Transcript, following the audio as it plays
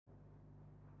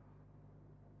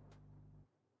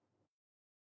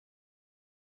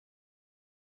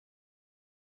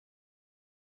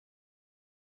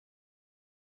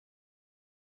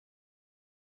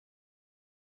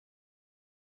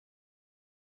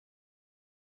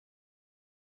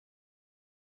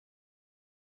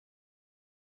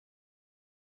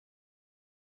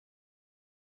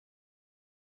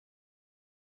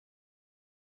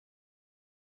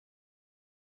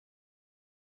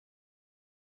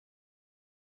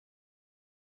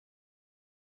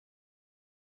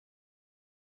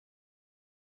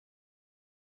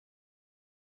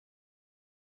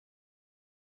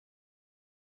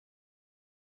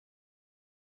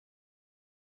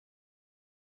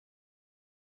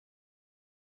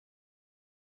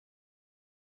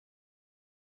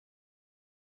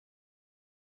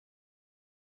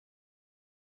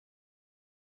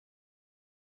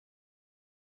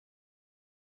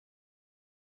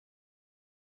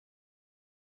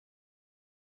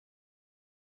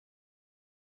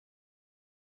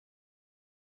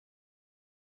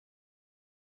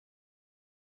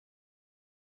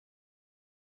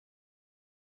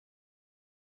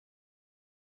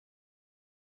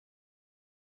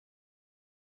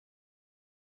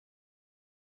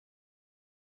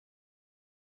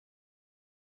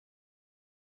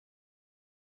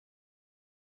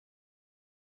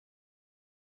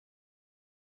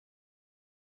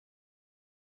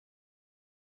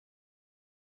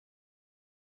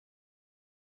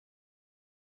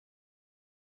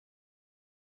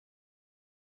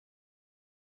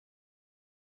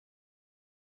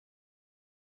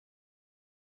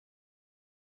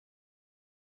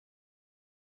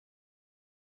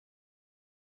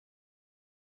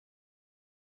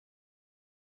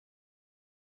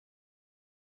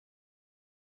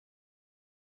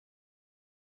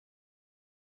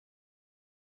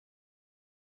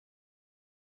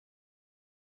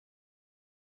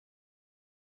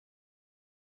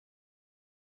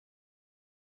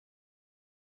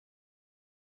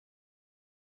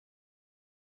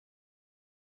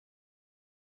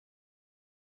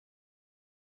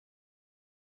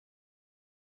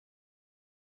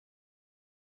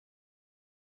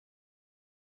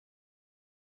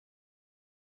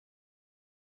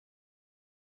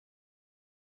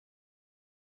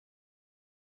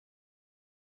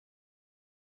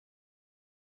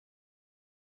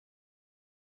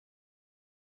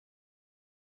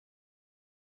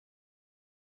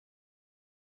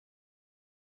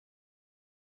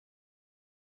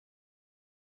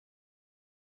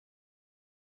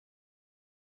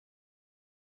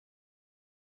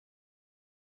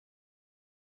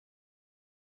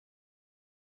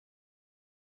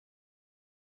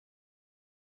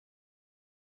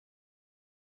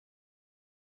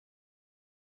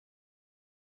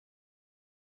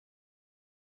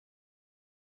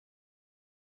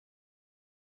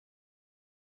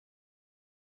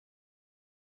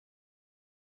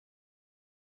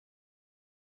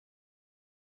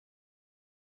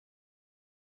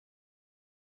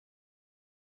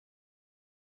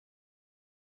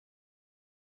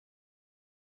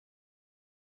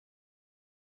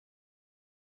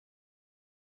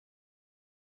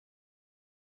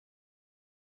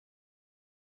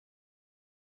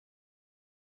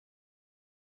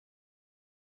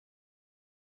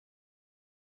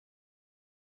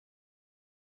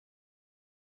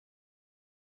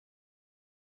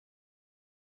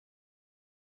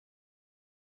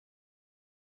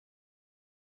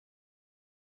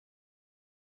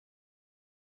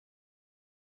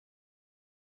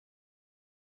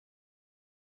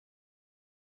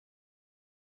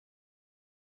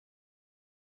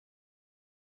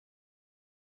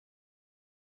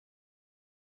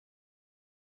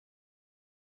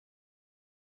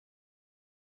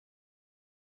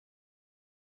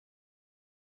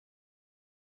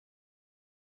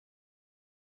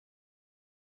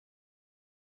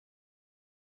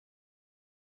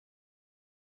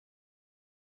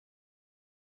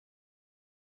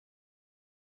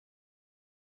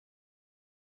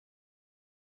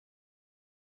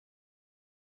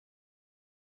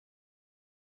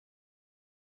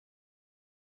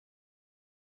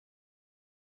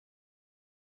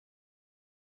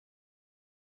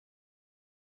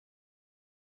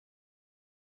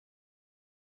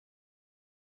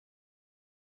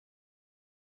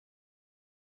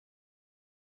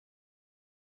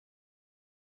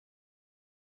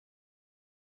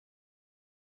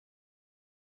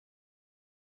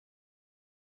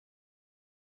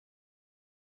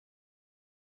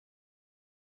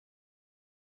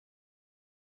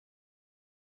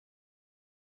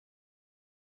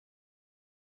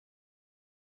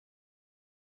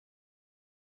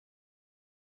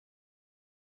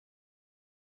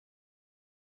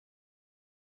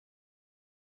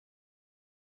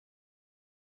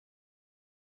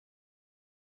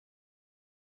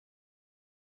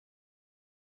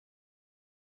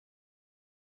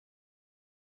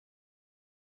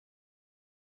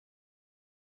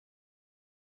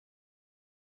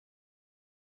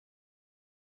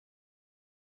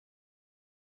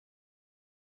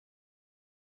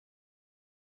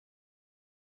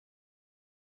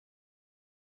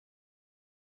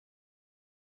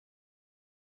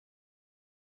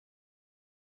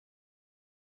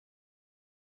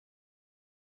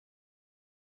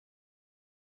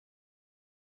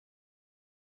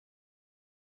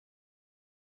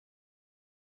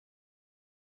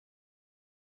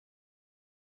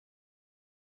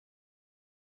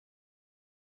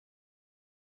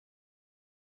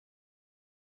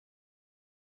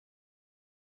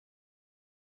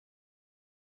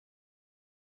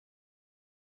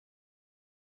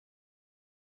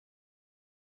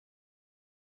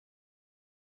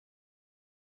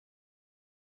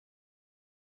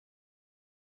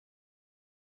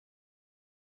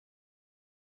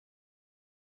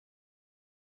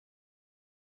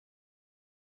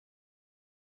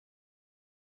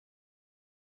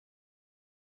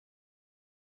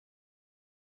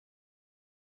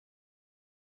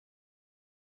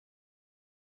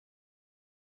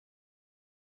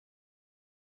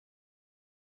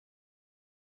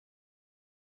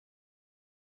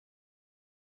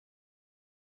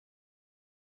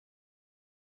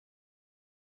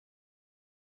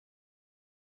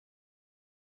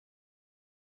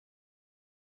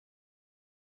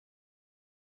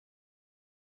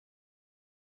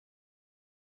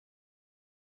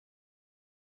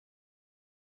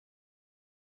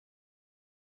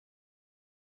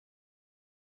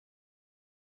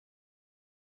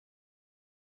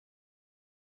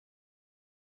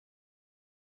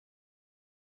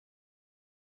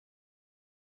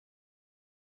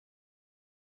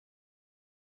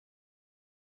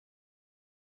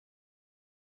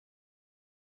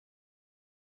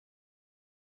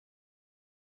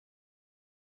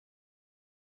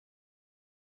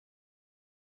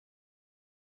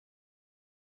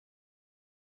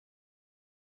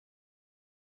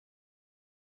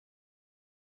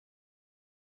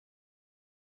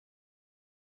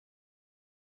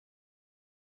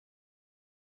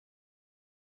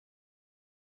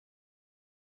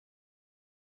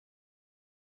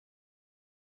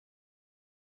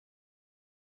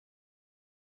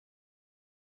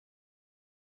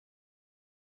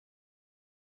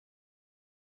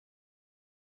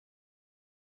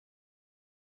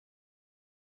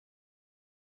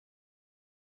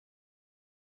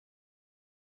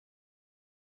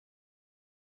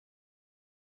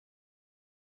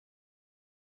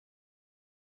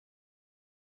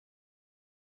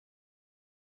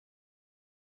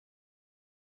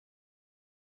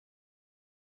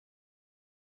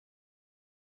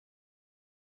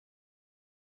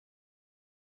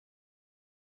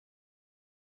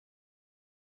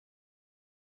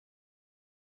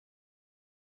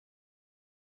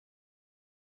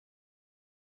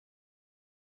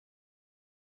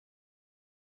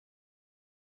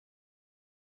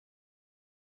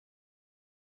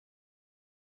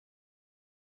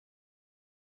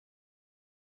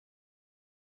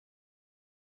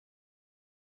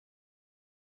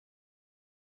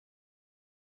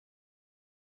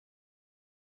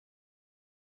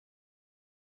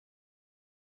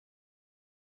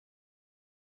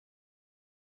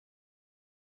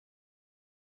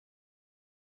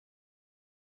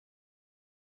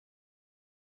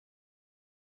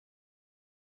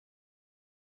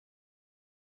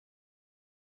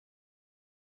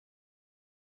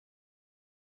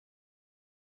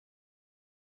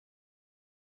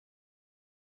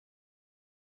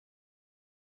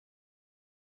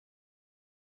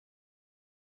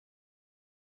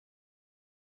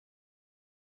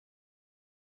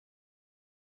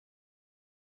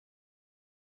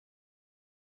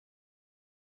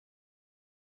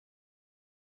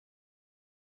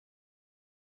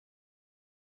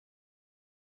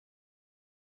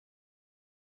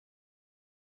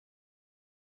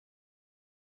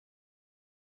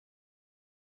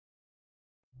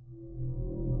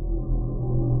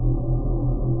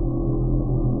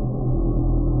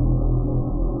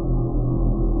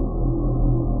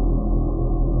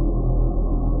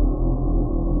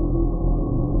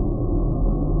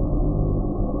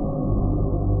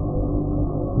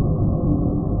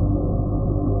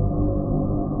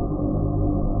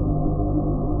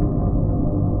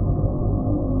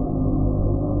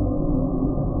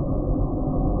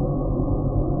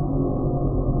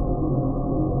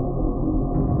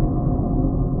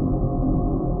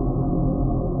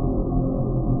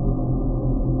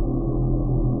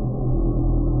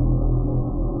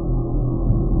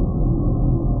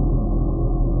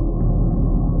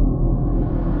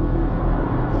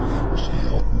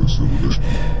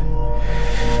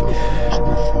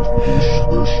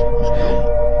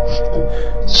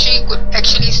She could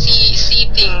actually see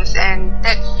things, and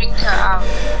that freaked her out.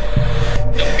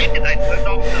 The minute I turned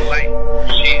off the light,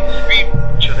 she screamed.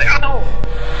 She was like, "Oh!"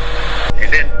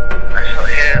 And then I saw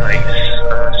hair like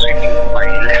sweeping my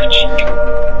left cheek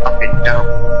up and down.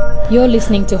 You're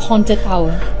listening to Haunted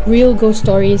Hour, real ghost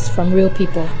stories from real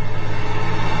people.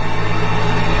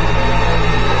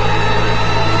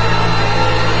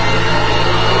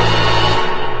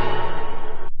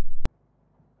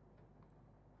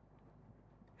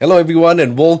 Hello everyone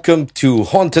and welcome to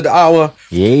Haunted Hour.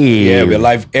 Yay. Yeah, we're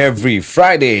live every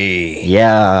Friday.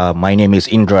 Yeah, my name is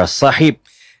Indra Sahib.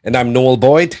 And I'm Noel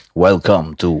Boyd.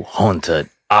 Welcome to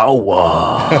Haunted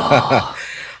Hour.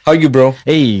 How you, bro?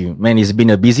 Hey, man, it's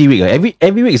been a busy week.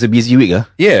 Every week is a busy week.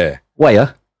 Yeah. Why?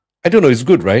 I don't know, it's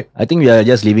good, right? I think we are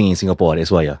just living in Singapore,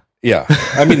 that's why. Yeah.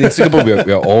 I mean, in Singapore, we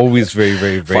are always very,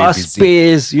 very, very fast busy.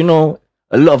 pace, a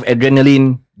lot of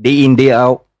adrenaline, day in, day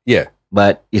out. Yeah.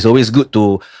 But it's always good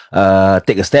to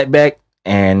take a step back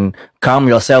and calm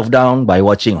yourself down by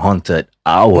watching Haunted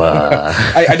Hour.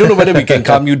 I don't know whether we can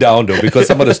calm you down though, because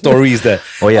some of the stories that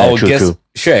our guests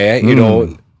share,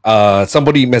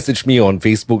 somebody messaged me on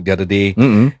Facebook the other day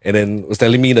and then was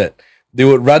telling me that they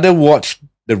would rather watch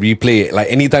the replay,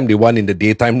 like anytime they want in the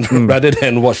daytime, rather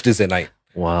than watch this at night.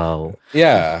 Wow.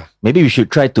 Yeah. Maybe we should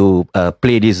try to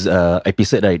play this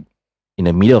episode right in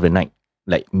the middle of the night,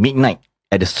 like midnight,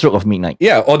 at the stroke of midnight.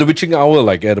 Yeah, or the witching hour,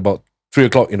 like at about 3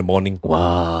 o'clock in the morning.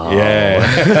 Wow. Yeah.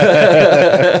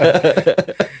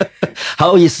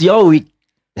 How is your week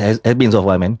has been so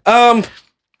far, man?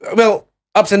 Well,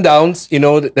 ups and downs,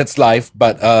 that's life.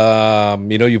 But,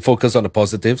 you focus on the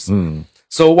positives.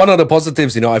 So one of the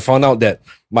positives, I found out that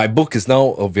my book is now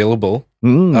available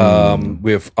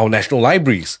with our national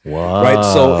libraries. Wow. Right?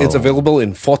 So it's available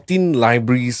in 14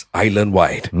 libraries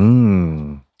island-wide.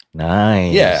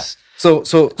 Nice. Yeah. So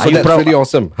that's really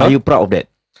awesome. Huh? Are you proud of that?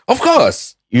 Of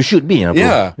course. You should be. Bro.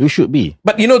 Yeah. You should be.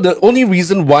 But the only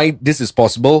reason why this is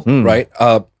possible, right?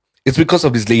 It's because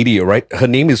of this lady, right? Her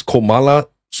name is Komala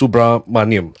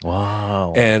Subramaniam.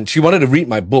 Wow. And she wanted to read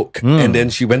my book. And then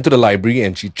she went to the library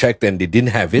and she checked and they didn't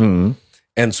have it.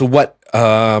 And so what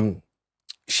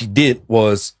she did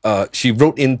was she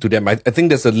wrote into them. I think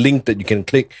there's a link that you can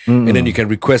click and then you can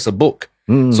request a book.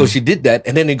 So she did that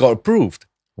and then it got approved.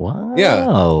 Wow.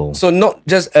 Yeah. So not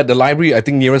just at the library, I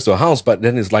think nearest to her house, but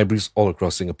then there's libraries all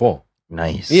across Singapore.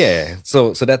 Nice. Yeah.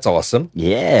 So that's awesome.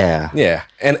 Yeah. Yeah.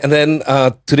 And then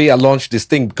today I launched this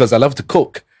thing because I love to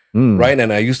cook. Right?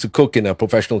 And I used to cook in a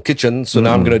professional kitchen. So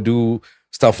now I'm going to do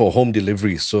stuff for home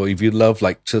delivery. So if you love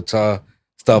like chita,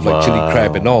 stuff like chili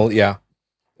crab and all,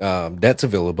 that's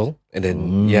available. And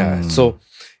then, so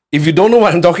if you don't know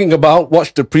what I'm talking about,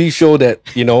 watch the pre-show that,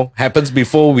 happens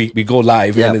before we go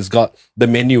live and it's got the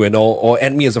menu and all, or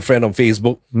add me as a friend on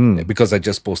Facebook because I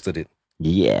just posted it.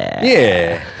 Yeah.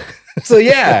 Yeah. So,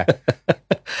 yeah.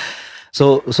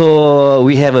 So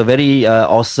we have a very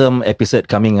awesome episode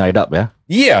coming right up, yeah?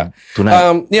 Yeah.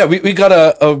 Tonight. We got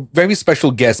a very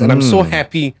special guest and I'm so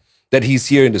happy that he's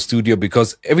here in the studio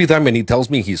because every time when he tells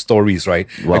me his stories, right,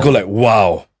 I go like,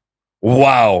 wow.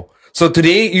 So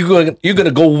today you're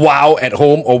gonna go wow at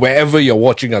home or wherever you're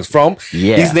watching us from.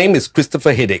 Yeah. His name is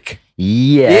Christopher Headech.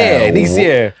 Yeah. Yeah, and he's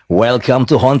here. Welcome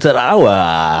to Haunted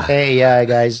Hour. Hey,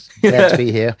 guys. Glad to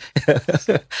be here.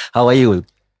 How are you?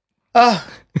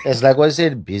 It's like what I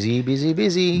said, busy. Busy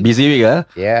week, huh?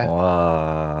 Yeah.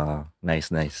 Wow. Nice.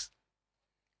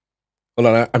 Hold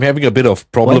on, I'm having a bit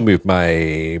of problem with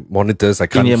my monitors. I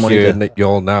can't hear you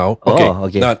all now.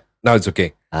 Okay. Now it's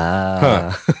okay.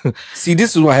 See,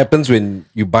 this is what happens when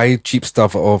you buy cheap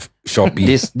stuff off Shopee.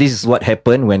 This is what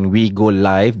happened when we go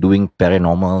live doing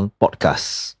paranormal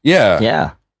podcasts.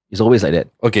 Yeah. It's always like that.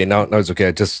 Okay, now it's okay.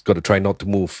 I just got to try not to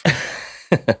move.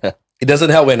 It doesn't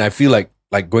help when I feel like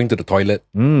like going to the toilet.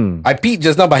 Mm. I peed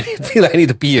just now, but I feel I need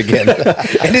to pee again.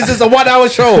 And this is a 1 hour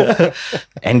show.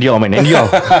 Endure, man, endure.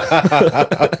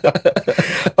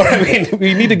 All right,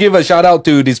 we need to give a shout out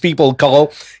to these people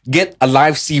called Get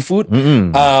Alive Seafood.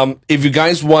 If you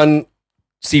guys want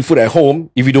seafood at home,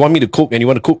 if you don't want me to cook and you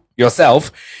want to cook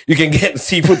yourself, you can get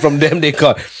seafood from them. They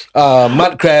got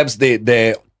mud crabs.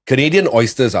 Their Canadian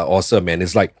oysters are awesome, man.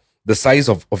 It's like the size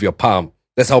of your palm.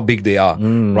 That's how big they are,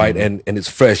 right? And it's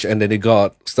fresh. And then they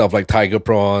got stuff like tiger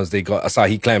prawns. They got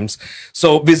asahi clams.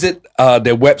 So visit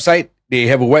their website. They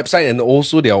have a website, and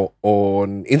also they are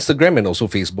on Instagram and also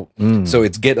Facebook. So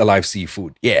it's Get Alive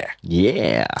Seafood. Yeah.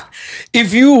 Yeah.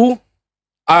 If you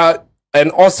are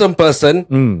an awesome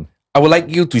person, I would like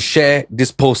you to share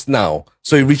this post now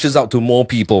so it reaches out to more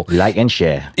people. Like and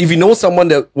share. If you know someone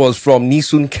that was from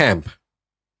Nisun Camp,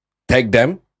 tag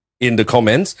them in the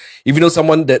comments. If you know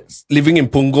someone that's living in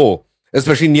Punggol,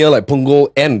 especially near like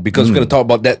Punggol End, because we're going to talk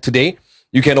about that today,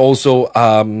 you can also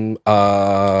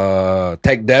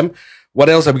tag them. What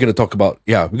else are we going to talk about?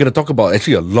 Yeah, we're going to talk about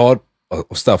actually a lot of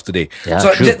stuff today. Yeah,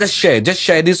 so true. just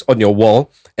share this on your wall,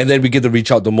 and then we get to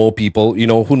reach out to more people. You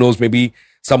know, who knows, maybe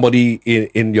somebody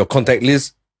in your contact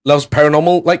list loves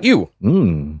paranormal like you.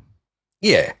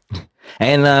 Yeah.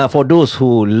 And for those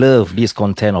who love this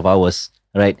content of ours,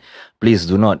 right, please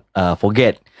do not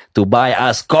forget to buy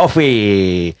us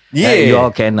coffee. Yeah. You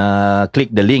all can click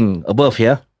the link above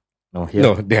here. No, here.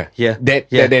 No, there. Here. There.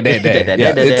 Here.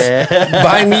 Yeah, it's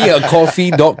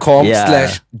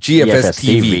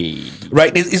buymeacoffee.com/GFSTV.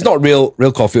 Right? It's not real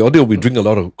coffee, although we drink a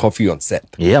lot of coffee on set.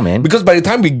 Yeah, man. Because by the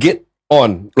time we get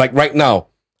on, like right now,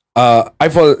 I,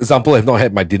 for example, have not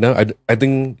had my dinner. I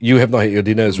think you have not had your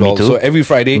dinner as well. too. So every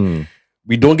Friday,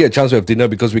 we don't get a chance to have dinner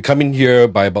because we come in here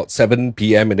by about 7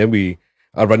 p.m. and then we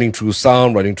are running through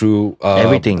sound, running through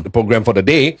Everything. the program for the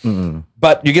day.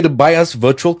 But you get to buy us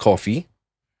virtual coffee.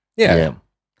 Yeah.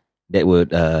 That would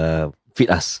feed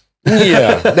us.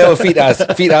 Yeah, that will feed our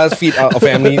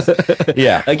families.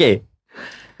 Yeah. Okay.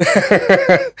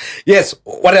 Yes.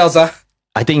 What else?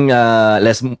 I think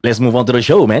let's move on to the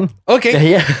show, man.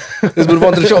 Okay. Yeah. Let's move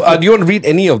on to the show. Do you want to read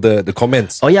any of the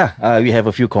comments? Oh yeah, we have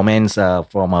a few comments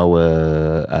from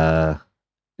our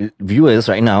viewers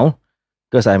right now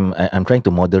because I'm trying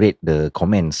to moderate the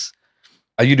comments.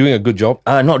 Are you doing a good job?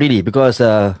 Not really because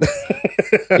yeah,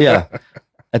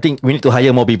 I think we need to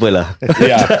hire more people lah.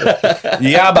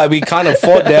 Yeah, but we can't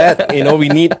afford that. You know, we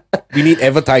need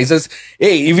advertisers.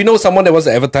 Hey, if you know someone that wants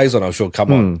to advertise on our show,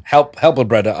 come on, help a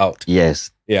brother out.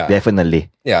 Yes, Yeah,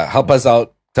 definitely. yeah, help us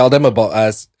out. Tell them about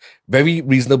us. Very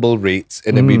reasonable rates,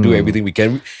 and then we do everything we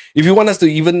can. If you want us to,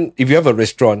 even if you have a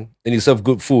restaurant and you serve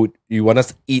good food, you want us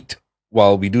to eat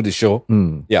while we do the show.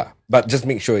 Yeah, but just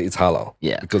make sure it's halal.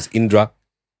 Yeah. because Indra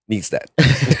needs that.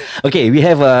 Okay, we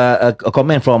have a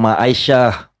comment from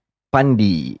Aisha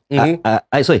Pandi.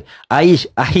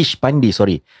 Aish Pandi.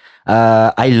 Sorry.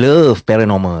 I love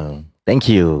paranormal. Thank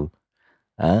you.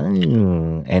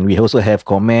 And we also have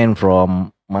comment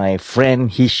from my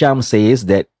friend Hisham says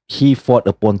that he fought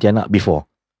a Pontianak before.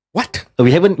 What?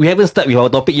 We haven't started with our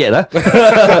topic yet, huh?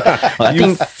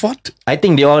 I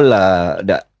think they all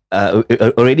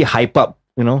already hype up,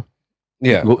 you know.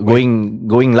 Yeah,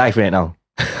 Going live right now.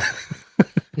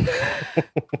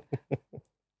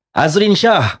 Azrin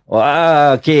Shah.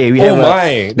 Wow, okay,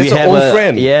 That's an old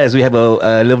friend. Yes, we have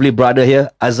a lovely brother here,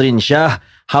 Azrin Shah.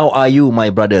 How are you, my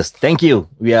brothers? Thank you.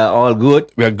 We are all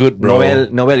good. We are good, bro.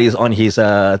 Noel is on his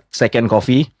second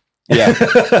coffee. Yeah.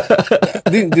 I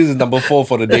think this is number 4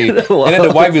 for the day. Wow. And then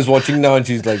the wife is watching now and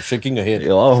she's like shaking her head.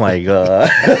 Oh my god.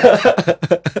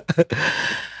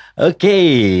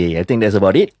 Okay, I think that's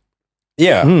about it.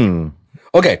 Yeah.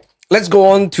 Okay, let's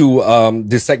go on to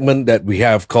this segment that we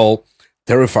have called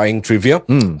Terrifying Trivia.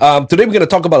 Today we're going to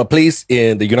talk about a place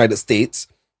in the United States,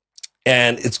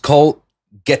 and it's called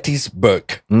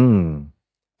Gettysburg.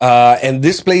 And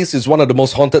this place is one of the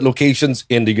most haunted locations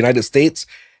in the United States,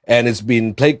 and it's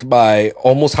been plagued by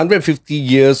almost 150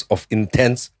 years of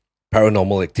intense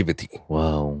paranormal activity.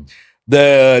 Wow.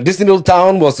 This little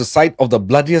town was the site of the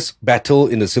bloodiest battle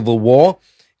in the Civil War.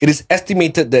 It is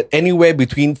estimated that anywhere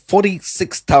between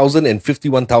 46,000 and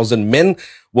 51,000 men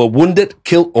were wounded,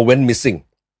 killed, or went missing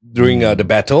during the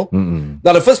battle.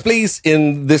 Now, the first place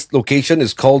in this location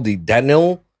is called the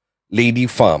Daniel Lady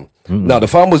Farm. Now, the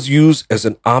farm was used as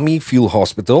an army field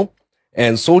hospital,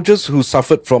 and soldiers who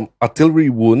suffered from artillery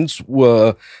wounds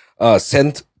were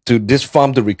sent to this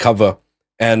farm to recover.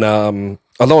 And a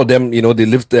lot of them, you know, they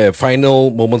lived their final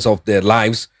moments of their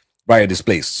lives right at this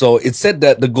place. So it's said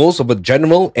that the ghosts of a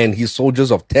general and his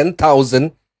soldiers of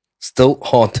 10,000 still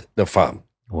haunt the farm.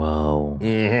 Wow.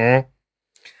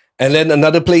 And then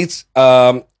another place,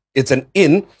 it's an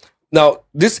inn. Now,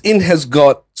 this inn has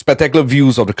got spectacular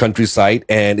views of the countryside,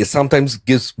 and it sometimes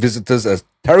gives visitors a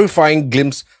terrifying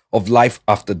glimpse of life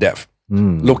after death.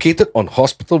 Located on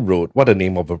Hospital Road, what a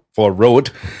name for a road.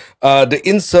 The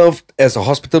inn served as a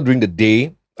hospital during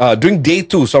day 2,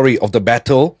 of the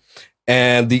battle,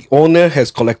 and the owner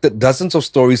has collected dozens of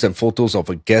stories and photos of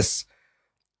a guest's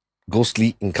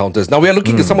ghostly encounters. Now we are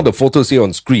looking at some of the photos here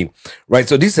on screen, right?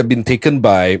 So these have been taken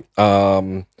by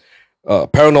paranormal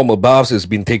buffs. It's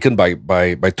been taken by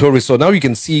tourists. So now you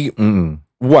can see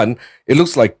one. It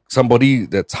looks like somebody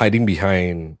that's hiding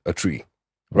behind a tree,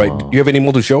 right? Wow. Do you have any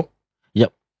more to show?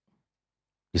 Yep.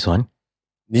 This one?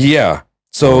 Yeah.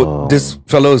 So this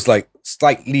fellow is like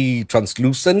slightly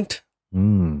translucent.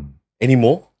 Any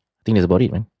more? I think that's about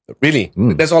it, man. Really?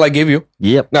 That's all I gave you?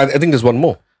 Yep. No, I think there's one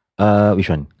more. Which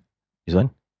one? This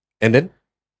one? And then?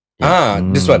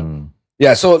 This one.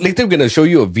 Yeah, so later we're going to show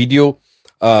you a video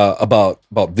about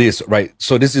this, right?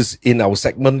 So this is in our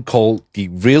segment called the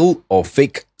Real or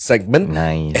Fake segment.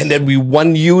 Nice. And then we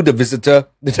want you, the visitor.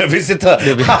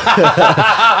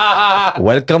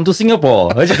 Welcome to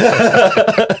Singapore.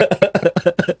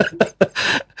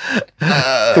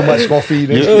 Too much coffee.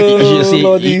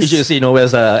 You should see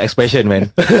Noel's expression,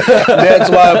 man.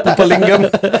 That's why Pupalingam.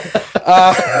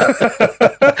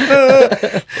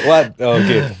 What?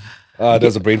 Okay.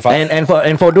 There's a brain fart.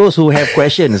 And for those who have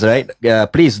questions, right?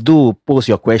 Please do post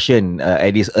your question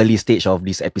at this early stage of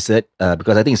this episode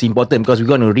because I think it's important because we're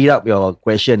going to read up your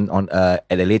question on at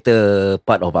a later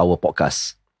part of our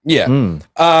podcast. Yeah.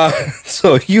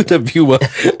 So you, the viewer,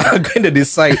 are going to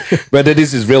decide whether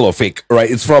this is real or fake, right?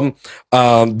 It's from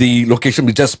the location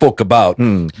we just spoke about.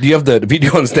 Do you have the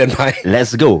video on standby?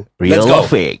 Let's go. Real or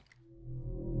fake?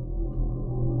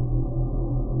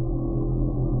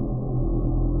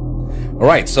 All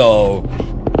right, so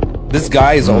this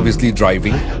guy is obviously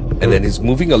driving, and then he's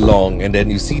moving along, and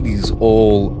then you see these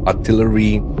old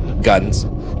artillery guns,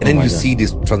 and then you see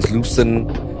this translucent,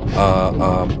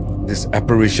 this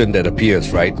apparition that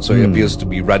appears, right? So he appears to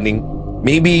be running.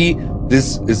 Maybe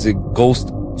this is a ghost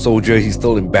soldier. He's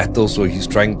still in battle, so he's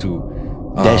trying to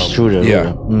dash through the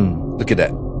road. Look at that.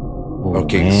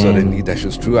 Okay, man. so then he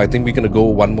dashes through. I think we're gonna go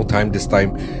one more time. This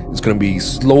time it's gonna be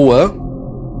slower.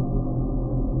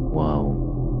 Wow.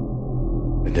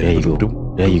 And There you go.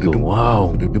 There you go.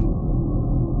 Wow.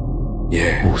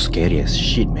 Yeah. Oh, scary as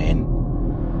shit, man.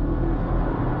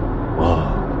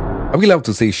 Wow. Are we allowed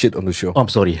to say shit on the show? Oh, I'm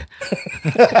sorry.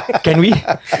 Can we?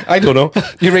 I don't know.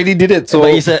 You already did it. So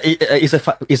But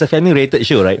it's a family rated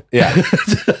show, right? yeah.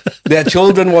 There are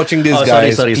children watching this, Oh,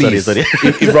 guys. sorry. Please.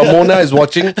 If Ramona is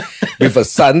watching with her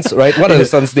sons, right? What are the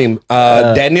sons' name?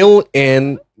 Daniel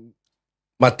and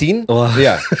Martin. Oh.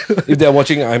 Yeah. If they're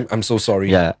watching, I'm so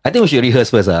sorry. Yeah. I think we should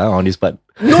rehearse first on this part.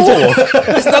 No,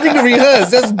 there's nothing to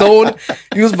rehearse. Just don't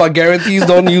use vulgarities.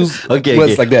 Don't use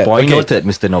words like that. Point Okay. noted,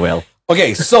 Mr. Noel.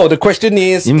 Okay, so the question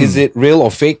is it real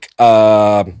or fake?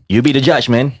 You be the judge,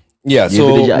 man. Yeah, You be the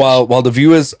so judge. while the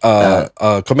viewers are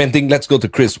commenting, let's go to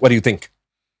Chris. What do you think?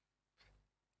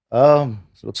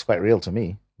 Looks quite real to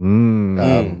me.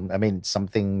 I mean,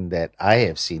 something that I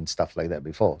have seen stuff like that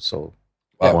before. So,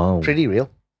 Wow. pretty real.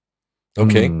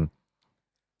 Okay.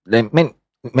 Like, man,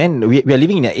 we are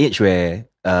living in an age where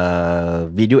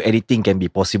video editing can be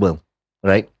possible,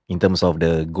 right? In terms of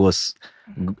the ghost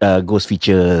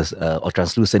features or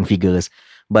translucent figures.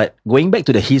 But going back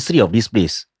to the history of this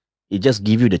place, it just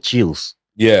gives you the chills.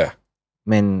 Yeah.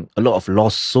 Man, a lot of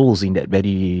lost souls in that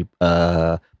very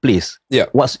place. Yeah.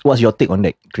 What's your take on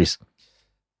that, Chris?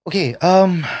 Okay.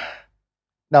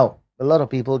 Now, a lot of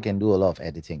people can do a lot of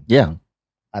editing. Yeah.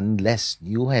 Unless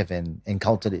you haven't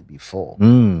encountered it before.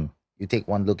 You take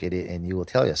one look at it and you will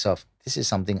tell yourself, this is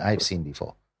something I've seen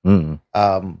before. The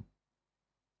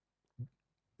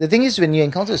thing is, when you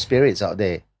encounter spirits out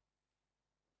there,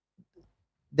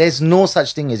 there's no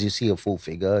such thing as you see a full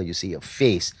figure, you see a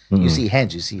face, you see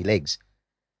hands, you see legs.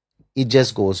 It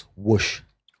just goes whoosh.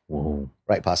 Whoa.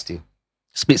 Right past you.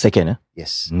 Split second, huh?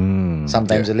 Yes.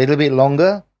 Sometimes Yeah. a little bit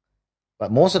longer,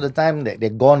 but most of the time they're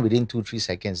gone within 2-3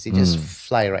 seconds. They just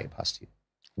fly right past you.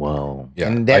 Wow. Yeah,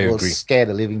 And that I will agree. scare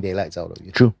the living daylights out of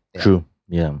you. True. Yeah. True.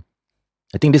 Yeah.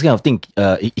 I think this kind of thing,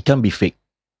 it can't be fake.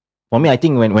 For me, I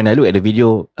think when I look at the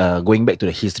video, going back to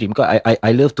the history, because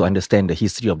I love to understand the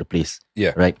history of the place.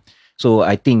 Yeah. Right. So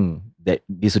I think that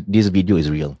this video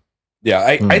is real. Yeah,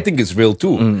 I think it's real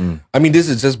too. I mean, this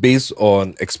is just based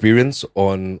on experience,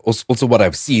 on also what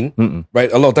I've seen,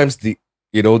 right? A lot of times they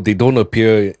don't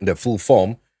appear in their full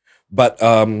form, but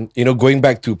going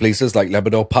back to places like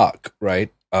Labrador Park, right?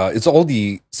 It's all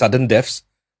the sudden deaths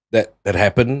that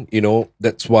happen. You know,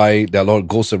 that's why there are a lot of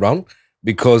ghosts around,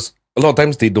 because a lot of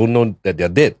times they don't know that they're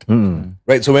dead.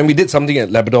 Right? So when we did something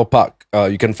at Labrador Park,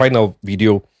 you can find our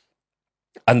video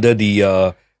under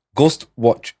the Ghost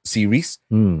Watch series.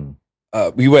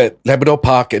 We were at Labrador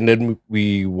Park, and then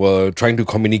we were trying to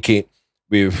communicate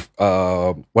with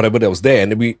whatever that was there,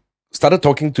 and then we started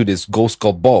talking to this ghost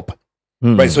called Bob.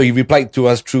 Right? So he replied to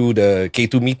us through the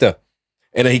K2 meter,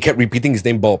 and then he kept repeating his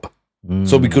name Bob.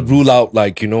 So we could rule out,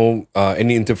 like, you know,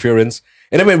 any interference.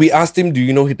 And then when we asked him, do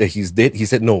you know that he's dead? He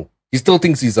said no. He still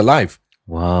thinks he's alive.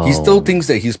 Wow. He still thinks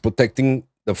that he's protecting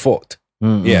the fort.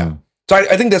 Yeah. So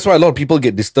I think that's why a lot of people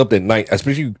get disturbed at night,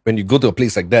 especially when you go to a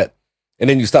place like that, and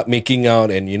then you start making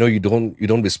out, and you know you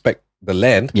don't respect the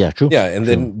land. Yeah, true. Yeah, and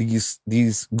then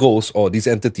these ghosts or these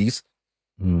entities,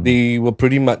 they will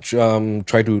pretty much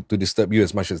try to disturb you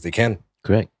as much as they can.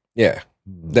 Correct. Yeah,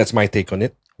 that's my take on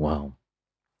it. Wow.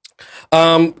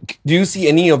 Do you see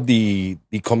any of the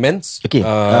comments? Okay.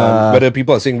 Whether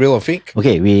people are saying real or fake?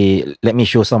 Okay, let me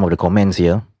show some of the comments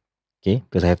here. Okay,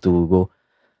 because I have to go.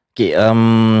 Okay,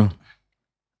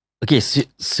 okay,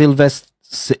 Sylvester.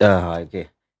 Okay,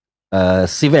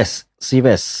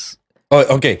 Sylvester.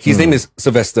 Oh, okay. His name is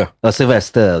Sylvester.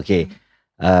 Sylvester. Okay.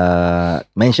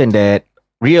 Mentioned that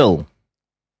real.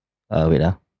 Wait.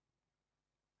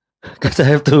 Because I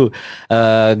have to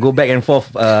go back and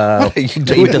forth What are you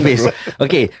the doing, interface. bro?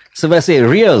 Okay, Sylvester,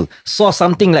 real. Saw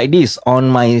something like this on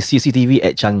my CCTV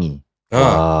at Changi.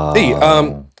 Wow. Hey,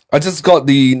 I just got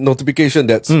the notification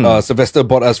that Sylvester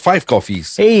bought us 5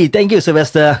 coffees. Hey, thank you,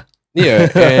 Sylvester. Yeah,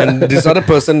 and this other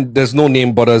person, there's no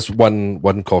name, bought us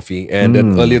one coffee. And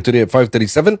then earlier today at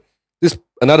 5:37,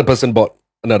 another person bought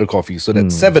another coffee. So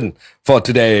that's 7 for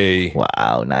today.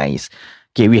 Wow, nice.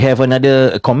 Okay, we have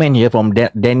another comment here from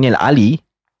Daniel Ali.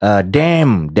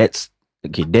 Damn, that's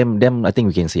okay. Damn. I think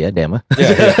we can say damn.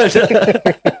 Yeah.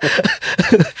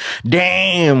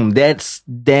 Damn, that's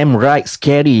damn right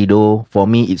scary though. For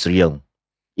me, it's real.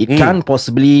 It can't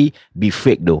possibly be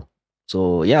fake though.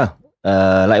 So yeah.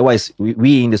 Likewise,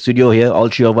 we in the studio here, all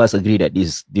 3 of us agree that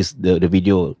the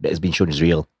video that has been shown is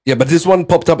real. Yeah, but this one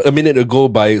popped up a minute ago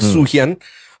by Su Hyun.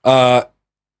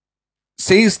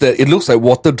 Says that it looks like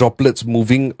water droplets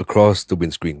moving across the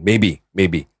windscreen. Maybe.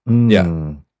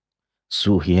 Yeah.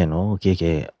 Su Hyun,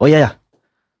 okay. Oh yeah.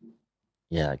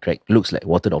 Yeah, correct. Looks like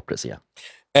water droplets, yeah.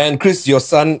 And Chris, your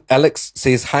son Alex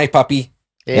says hi, puppy.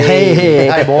 Hey.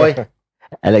 Hi, boy.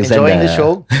 Alexander. Enjoying the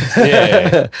show?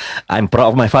 Yeah. I'm proud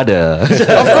of my father.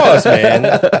 Of course,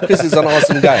 man. Chris is an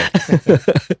awesome guy.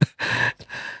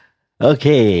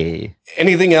 Okay.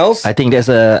 Anything else? I think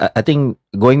I think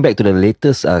going back to the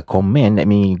latest comment, let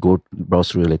me go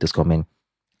browse through the latest comment.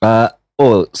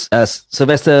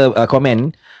 Sylvester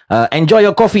comment. Enjoy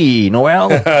your coffee, Noel.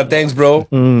 Thanks, bro.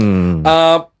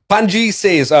 Panji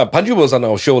says, Panji was on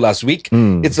our show last week.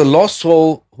 It's a lost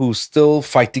soul who's still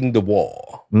fighting the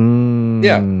war.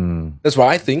 Yeah, that's what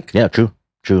I think. Yeah, true.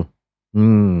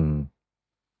 Muhammad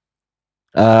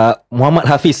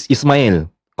Hafiz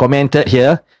Ismail commented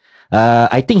here.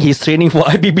 I think he's training for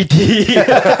IBBT.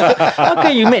 How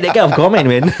can you make that kind of comment,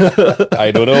 man?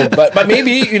 I don't know, but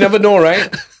maybe you never know, right?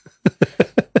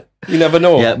 You never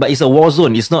know. Yeah, but it's a war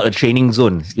zone. It's not a training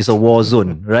zone. It's a war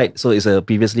zone, right? So it's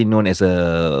previously known as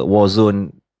a war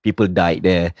zone. People died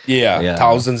there. Yeah,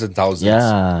 thousands and thousands.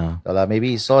 Yeah. Well, maybe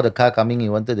he saw the car coming, he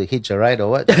wanted to hitch a ride or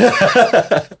what?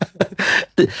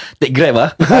 Take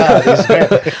Grab, It's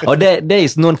Grab. Or that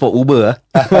is known for Uber.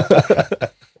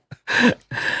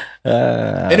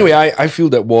 Anyway, I feel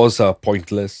that wars are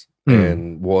pointless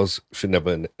and wars should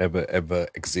never ever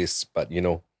exist. But you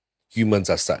know, humans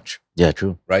are such. Yeah,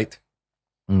 true. Right?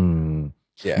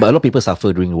 Yeah. But a lot of people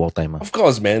suffer during wartime. Of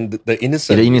course, man. The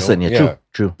innocent. The innocent,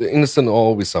 true. The innocent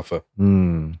always suffer.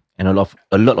 And a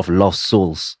lot of lost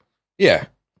souls. Yeah.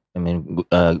 I mean,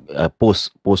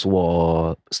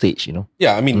 post-war stage, you know.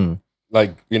 Yeah, I mean,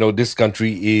 like, you know, this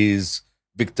country is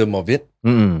victim of it.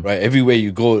 Right? Everywhere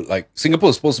you go, like Singapore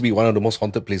is supposed to be one of the most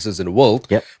haunted places in the world.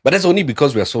 Yep. But that's only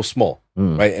because we are so small,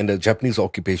 right? And the Japanese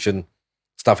occupation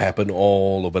stuff happened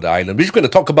all over the island, which we're going to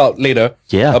talk about later.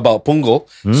 Yeah. About Punggol.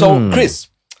 So, Chris,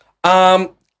 can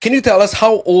you tell us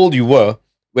how old you were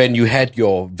when you had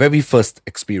your very first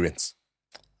experience?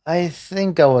 I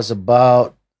think I was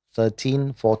about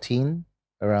 13, 14,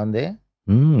 around there.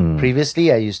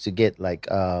 Previously, I used to get like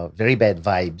very bad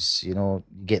vibes. You know,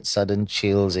 you get sudden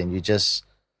chills and you just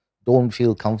don't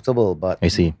feel comfortable. But I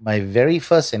see. My very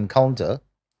first encounter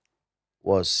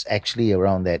was actually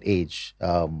around that age,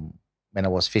 when I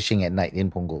was fishing at night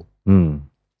in Punggol.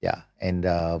 Yeah, and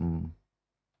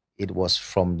it was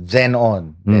from then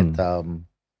on that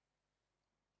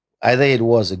either it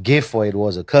was a gift or it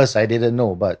was a curse. I didn't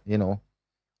know, but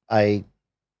I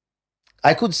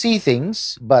could see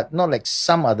things, but not like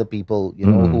some other people,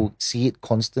 who see it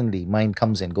constantly. Mine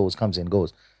comes and goes, comes and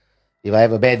goes. If I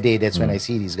have a bad day, that's when I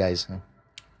see these guys.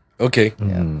 Okay.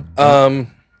 Yeah.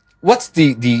 What's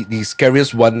the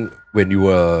scariest one when you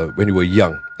were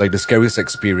young? Like the scariest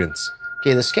experience?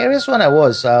 Okay, the scariest one I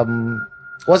was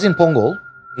in Punggol.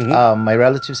 My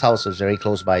relative's house was very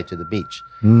close by to the beach.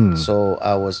 So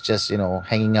I was just,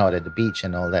 hanging out at the beach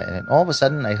and all that. And all of a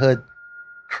sudden I heard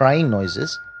crying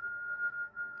noises.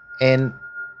 And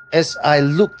as I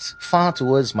looked far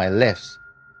towards my left,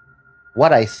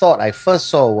 what I thought I first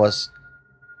saw was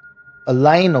a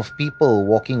line of people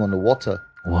walking on the water.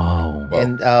 Wow.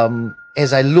 And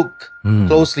as I look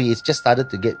closely, it just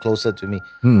started to get closer to me.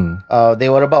 They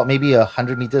were about maybe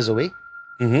 100 meters away.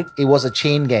 It was a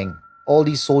chain gang. All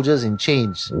these soldiers in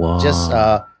chains. Wow. Just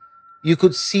you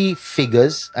could see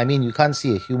figures. I mean, you can't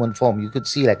see a human form. You could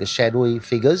see like a shadowy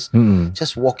figures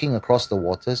just walking across the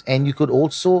waters. And you could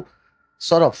also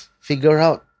sort of figure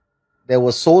out there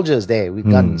were soldiers there with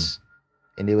guns.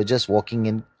 And they were just walking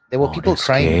in. There were people that's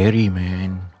crying. Scary,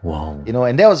 man. Wow.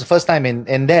 And that was the first time,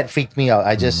 and that freaked me out.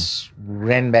 I just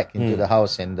ran back into the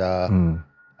house, and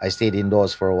I stayed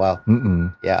indoors for a while.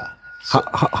 Yeah. So,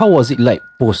 How was it like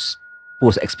post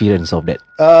experience of that?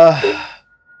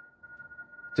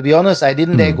 to be honest, I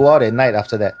didn't dare go out at night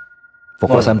after that. For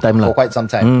quite some time, For quite some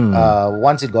time.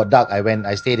 Once it got dark,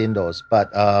 I stayed indoors.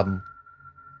 But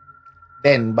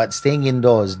staying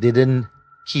indoors didn't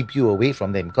keep you away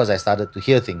from them, because I started to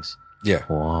hear things. Yeah.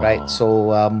 Wow. Right.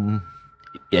 So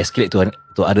It escalated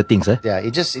to other things, eh? yeah,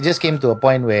 it just came to a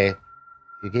point where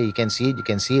you can see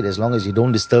it as long as you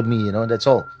don't disturb me, that's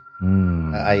all.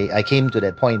 I came to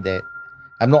that point that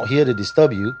I'm not here to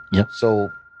disturb you. Yep.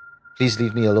 So please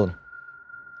leave me alone.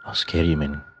 Oh, scary,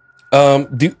 man.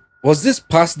 Was this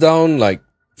passed down like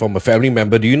from a family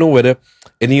member? Do you know whether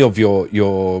any of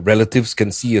your relatives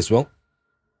can see as well?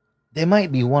 There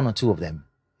might be one or two of them,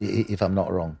 if I'm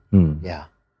not wrong. Yeah.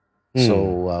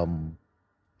 So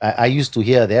I used to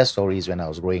hear their stories when I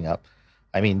was growing up.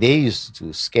 I mean, they used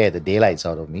to scare the daylights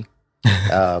out of me.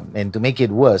 And to make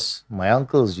it worse, my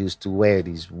uncles used to wear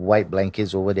these white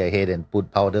blankets over their head and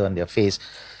put powder on their face,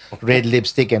 red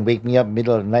lipstick, and wake me up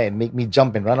middle of the night and make me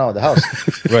jump and run out of the house.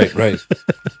 Right.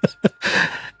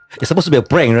 It's supposed to be a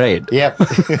prank, right? Yep.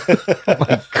 Oh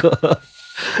my God.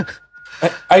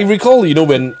 I recall,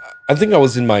 when I think I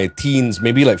was in my teens,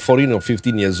 maybe like 14 or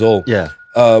 15 years old. Yeah.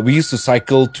 We used to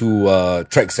cycle to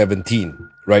track 17,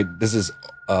 right? This is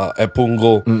at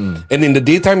Punggol. And in the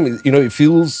daytime, it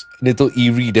feels a little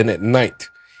eerie. Then at night,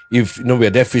 if we're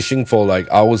there fishing for like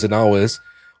hours and hours,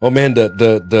 oh man,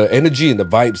 the energy and the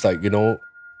vibes, like,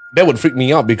 that would freak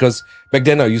me out, because back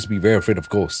then I used to be very afraid of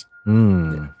ghosts.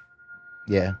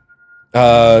 Yeah.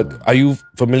 Are you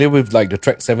familiar with like the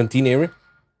track 17 area?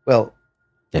 Well,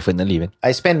 Definitely, man.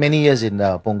 I spent many years in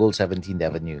Punggol 17th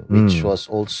Avenue, which was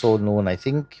also known, I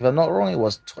think, if I'm not wrong, it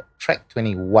was track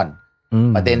 21.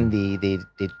 But then they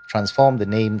transformed the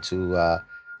name to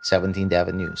 17th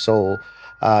Avenue. So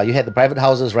you had the private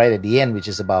houses right at the end, which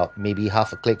is about maybe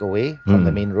half a click away from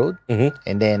the main road.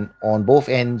 And then on both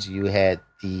ends, you had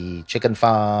the chicken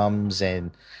farms and,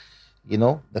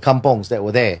 the kampongs that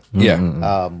were there.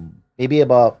 Yeah. Maybe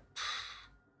about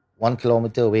 1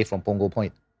 kilometer away from Punggol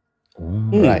Point.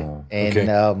 Right.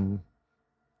 And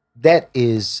that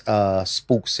is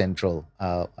Spook Central.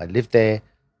 I lived there.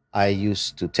 I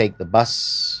used to take the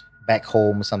bus back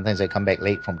home. Sometimes I come back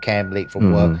late from camp, late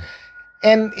from work.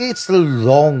 And it's a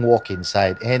long walk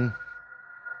inside. And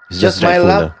It's just my dreadful,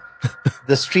 luck,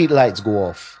 the street lights go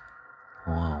off.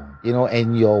 Wow.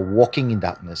 And you're walking in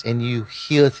darkness and you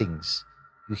hear things.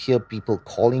 You hear people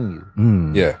calling you.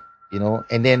 Yeah.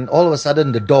 And then all of a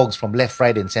sudden the dogs from left,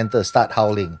 right, and center start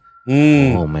howling.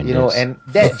 Oh man. And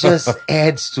that just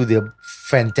adds to the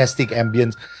fantastic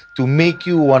ambience to make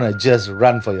you want to just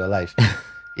run for your life.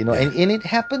 And it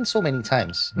happens so many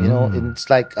times. And it's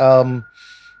like and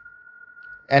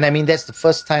I mean that's the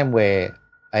first time where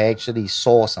I actually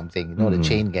saw something, the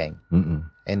chain gang.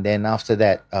 And then after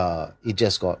that it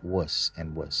just got worse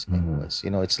and worse and worse.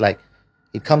 It's like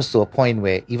it comes to a point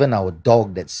where even our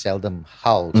dog that seldom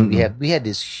howls, we had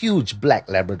this huge black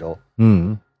Labrador,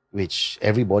 which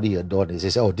everybody adored. They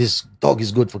say, oh, this dog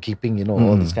is good for keeping,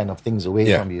 all these kind of things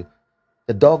away from you.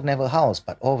 The dog never howls,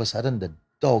 but all of a sudden the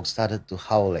dog started to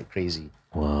howl like crazy.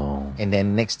 Wow. And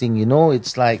then next thing you know,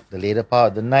 it's like the later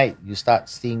part of the night, you start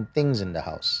seeing things in the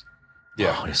house.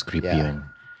 Yeah. Wow, that's creepy, Yeah. man.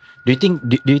 Do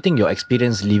you think your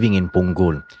experience living in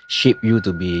Punggol shaped you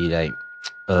to be like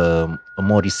a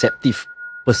more receptive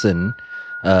person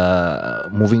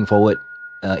moving forward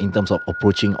in terms of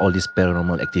approaching all these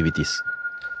paranormal activities?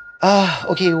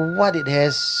 Okay, what it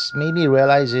has made me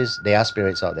realize is there are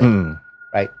spirits out there,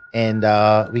 right? And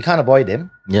we can't avoid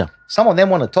them. Yeah. Some of them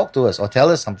want to talk to us or tell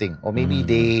us something, or maybe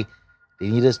they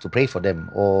need us to pray for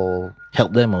them or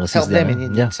Help them or help assist them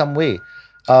them. in some way.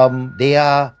 They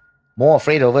are more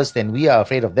afraid of us than we are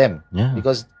afraid of them. Yeah.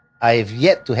 Because I've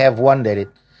yet to have one that it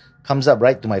comes up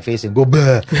right to my face and go,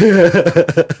 "Bah."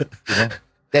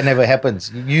 That never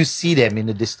happens. You see them in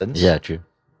the distance. Yeah, true.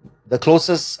 The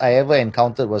closest I ever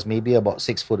encountered was maybe about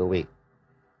 6 foot away.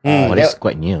 That's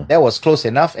quite near. That was close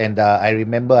enough, and I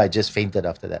remember I just fainted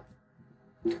after that.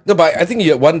 No, but I think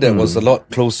you had one that was a lot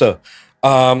closer.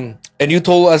 And you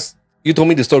told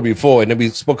me the story before, and then we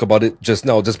spoke about it just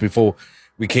now, just before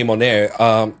we came on air.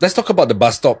 Let's talk about the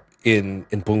bus stop in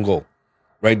Punggol,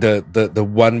 right? The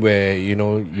one where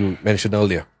you mentioned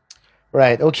earlier.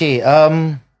 Right. Okay.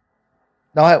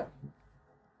 Now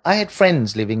I had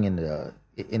friends living in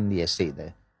the estate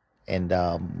there, and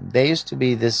there used to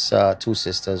be this two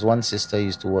sisters. One sister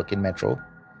used to work in Metro,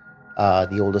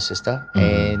 the older sister,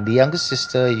 and the younger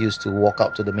sister used to walk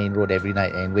out to the main road every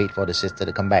night and wait for the sister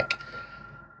to come back.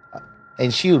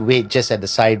 And she would wait just at the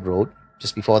side road,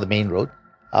 just before the main road,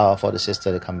 for the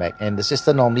sister to come back. And the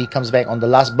sister normally comes back on the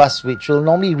last bus, which will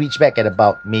normally reach back at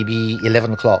about maybe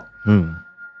 11 o'clock.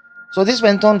 So this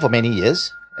went on for many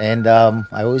years. And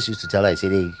I always used to tell her, I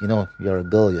said, "Hey, you're a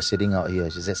girl, you're sitting out here."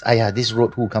 She says, yeah, this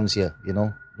road, who comes here?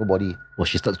 Nobody. Well,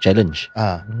 she started to challenge.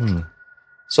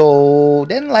 So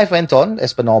then life went on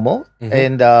as per normal.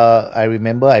 And I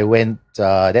remember I went,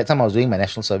 that time I was doing my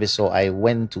national service. So I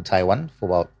went to Taiwan for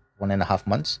about 1.5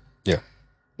 months. Yeah.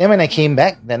 Then when I came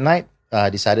back that night,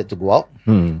 I decided to go out.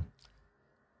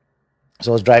 So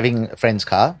I was driving a friend's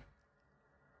car.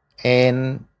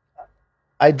 And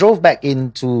I drove back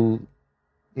into,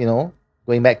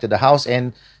 going back to the house.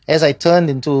 And as I turned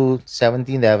into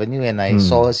 17th Avenue and I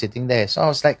saw her sitting there, so I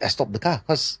was like, I stopped the car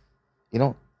because,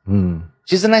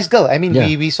 she's a nice girl. I mean,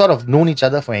 we sort of known each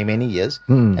other for many years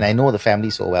and I know the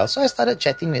family so well. So I started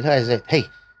chatting with her. I said, "Hey,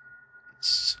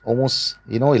 it's almost,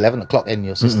 11 o'clock and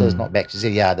your sister is not back." She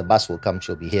said, "Yeah, the bus will come.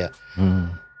 She'll be here."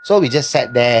 So we just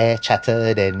sat there,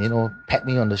 chatted and, pat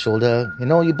me on the shoulder.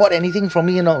 "You bought anything from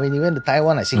me, when you went to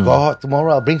Taiwan?" I said, "God,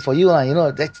 tomorrow I'll bring for you."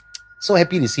 That's so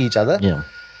happy to see each other. Yeah.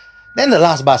 Then the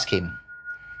last bus came.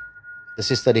 The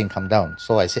sister didn't come down.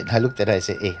 So I looked at her, I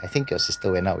said, "Hey, I think your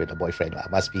sister went out with a boyfriend.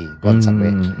 Must be gone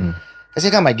somewhere." I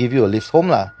said, "Come, I give you a lift home."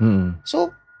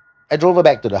 So I drove her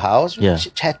back to the house,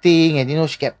 chatting, and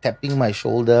she kept tapping my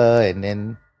shoulder. And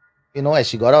then, as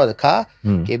she got out of the car,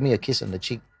 gave me a kiss on the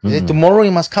cheek. She said, "Tomorrow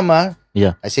you must come."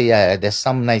 Yeah. I said, "Yeah, there's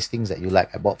some nice things that you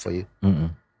like. I bought for you."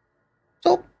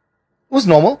 So it was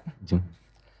normal.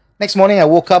 Next morning, I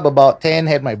woke up about 10,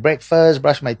 had my breakfast,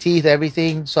 brushed my teeth,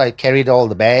 everything. So I carried all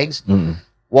the bags,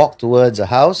 walked towards the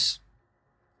house.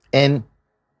 And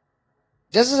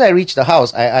just as I reached the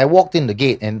house, I walked in the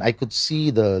gate and I could see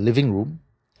the living room.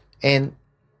 And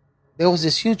there was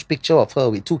this huge picture of her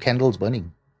with 2 candles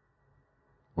burning.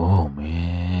 Oh,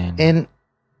 man. And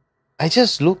I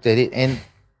just looked at it and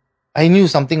I knew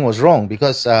something was wrong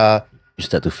because you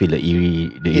start to feel the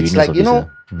eeriness it's like, of this,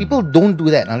 people don't do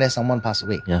that unless someone passed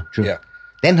away. Yeah, true. Yeah.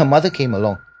 Then her mother came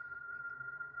along.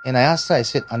 And I asked her, I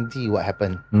said, "Auntie, what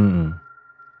happened?"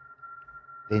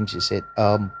 Then she said,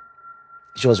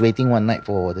 she was waiting one night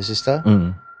for the sister.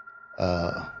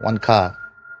 One car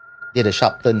did a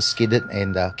sharp turn, skidded,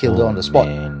 and killed her on the spot.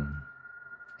 Man.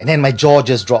 And then my jaw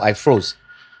just dropped. I froze.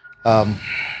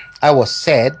 I was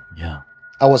sad. Yeah.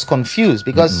 I was confused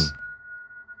because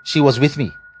she was with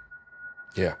me.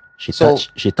 Yeah. She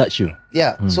touched you.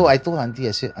 Yeah. So I told Auntie,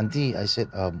 I said, "Auntie, I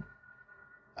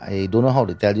don't know how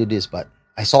to tell you this, but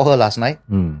I saw her last night.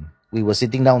 We were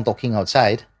sitting down talking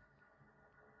outside.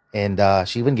 And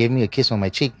she even gave me a kiss on my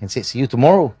cheek and said, 'See you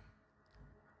tomorrow.'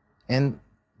 And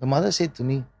the mother said to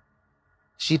me,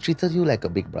 she treated you like a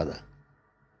big brother.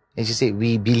 And she said,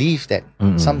 we believe that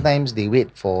sometimes they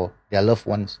wait for their loved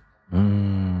ones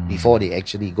before they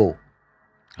actually go.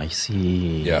 I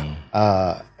see. Yeah.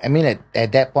 I mean,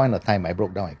 at that point of time, I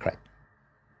broke down and cried.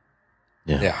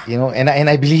 Yeah. And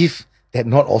I believe that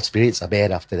not all spirits are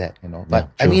bad after that, But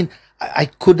Yeah, I mean, I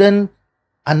couldn't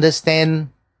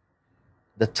understand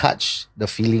the touch, the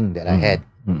feeling that I had.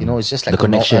 It's just like The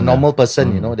connection, a normal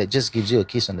person, that just gives you a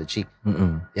kiss on the cheek.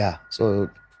 Yeah. So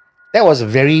that was a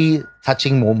very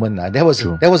touching moment. That was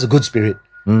a good spirit.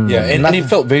 Yeah, and it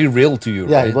felt very real to you,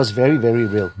 Yeah, right? it was very, very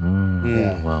real.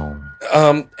 Yeah. Wow.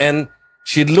 And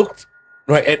she looked,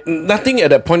 right, nothing at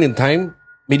that point in time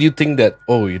made you think that,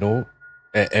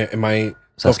 am I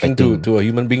talking Suspecting. to a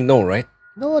human being? No, right?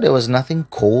 No, there was nothing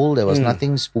cold. There was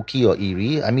nothing spooky or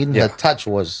eerie. I mean, Yeah. her touch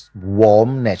was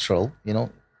warm, natural. You know,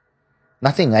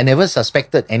 nothing. I never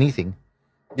suspected anything.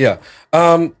 Yeah.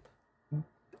 I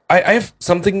have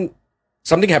something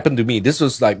happened to me. This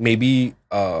was like maybe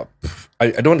I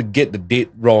don't want to get the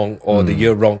date wrong or the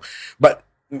year wrong, but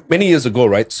many years ago,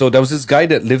 right? So there was this guy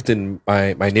that lived in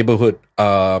my neighborhood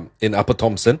in Upper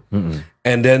Thompson.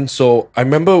 And then so I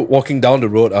remember walking down the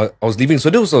road. I was leaving.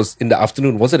 So this was in the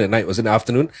afternoon. Wasn't at night. It was in the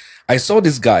afternoon. I saw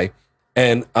this guy,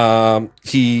 and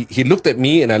he looked at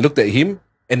me, and I looked at him,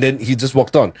 and then he just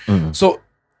walked on. So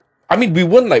I mean, we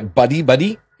weren't like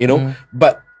buddy, you know,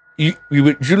 but we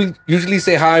would usually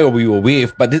say hi or we would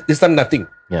wave, but this time nothing.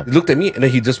 Yeah. He looked at me and then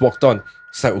he just walked on.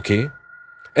 It's like, okay.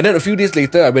 And then a few days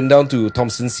later, I went down to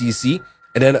Thompson CC,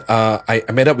 and then I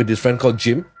met up with this friend called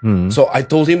Jim. So I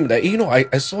told him that, you know,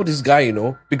 I saw this guy, you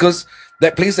know, because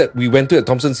that place that we went to at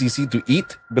Thompson CC to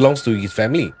eat belongs to his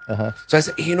family. So I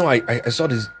said, hey, you know, I saw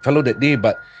this fellow that day,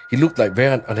 but he looked like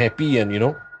very unhappy and, you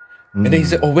know. And then he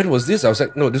said, oh, when was this? I was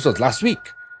like, no, this was last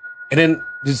week. And then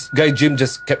this guy, Jim,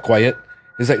 just kept quiet.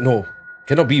 He's like, no,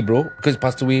 cannot be, bro, because he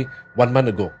passed away 1 month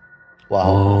ago.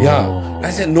 Wow. Yeah. I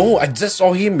said, no, I just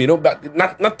saw him, you know, but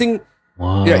nothing.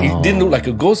 Wow. Yeah, it didn't look like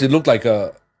a ghost. It looked like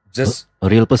just a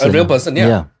real person. a real person, yeah.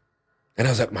 Yeah. And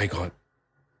I was like, my God.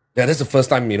 Yeah, that's the first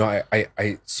time, you know,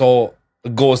 I saw a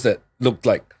ghost that looked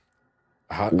like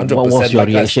 100% What was your like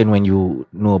us. reaction when you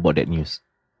know about that news?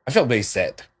 I felt very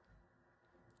sad.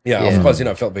 Yeah, Yeah. of course, you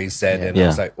know, I felt very sad. And I Yeah.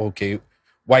 was like, okay,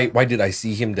 why did I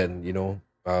see him then, you know?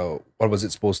 What was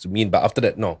it supposed to mean? But after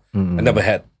that, no. I never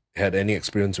had any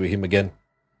experience with him again.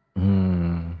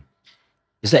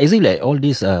 Is it like all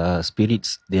these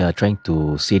spirits, they are trying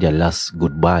to say their last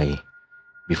goodbye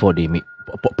before they meet?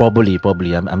 Probably.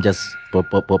 I'm just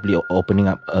probably opening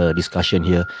up a discussion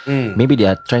here. Maybe they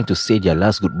are trying to say their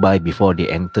last goodbye before they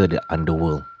enter the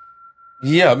underworld.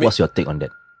 Yeah, I mean, What's your take on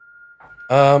that?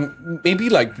 maybe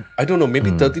like, I don't know,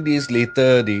 maybe 30 days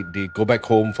later they go back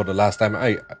home for the last time.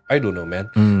 I don't know, man.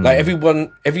 Like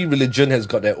every religion has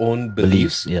got their own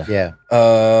beliefs. Yeah.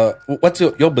 Yeah. What's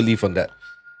your belief on that?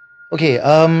 Okay.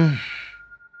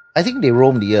 I think they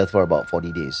roam the earth for about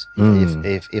 40 days,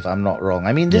 if I'm not wrong.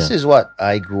 I mean, this is what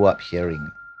I grew up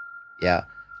hearing. Yeah.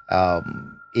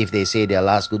 If they say their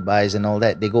last goodbyes and all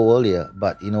that, they go earlier.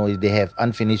 But, you know, if they have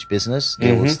unfinished business,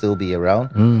 they will still be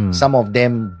around. Some of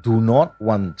them do not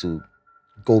want to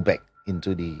go back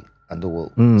into the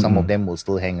underworld. Some of them will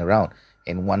still hang around.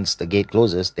 And once the gate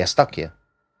closes, they're stuck here.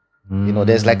 You know,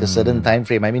 there's like a certain time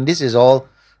frame. I mean, this is all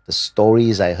the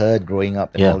stories I heard growing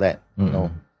up and all that, you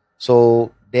know.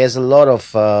 So there's a lot of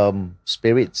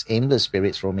spirits, aimless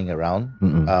spirits roaming around,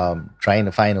 trying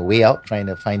to find a way out, trying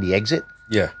to find the exit.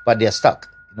 Yeah. But they're stuck,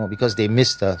 you know, because they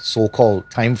missed the so-called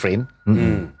time frame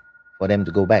for them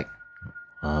to go back.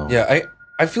 Wow. Yeah,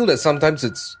 I feel that sometimes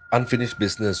it's unfinished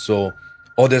business, so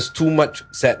or there's too much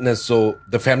sadness, so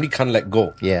the family can't let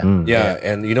go. Yeah. Yeah,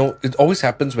 and you know, it always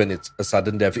happens when it's a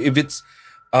sudden death. If it's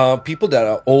people that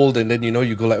are old and then, you know,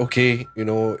 you go like, okay, you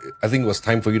know, I think it was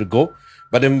time for you to go.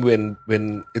 But then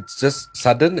when it's just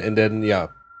sudden and then, yeah,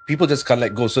 people just can't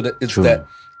let go. So that it's that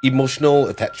emotional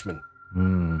attachment.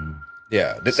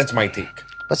 Yeah, that's my take.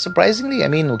 But surprisingly, I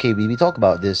mean, okay, we talk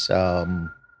about this, you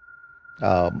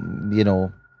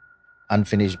know,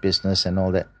 unfinished business and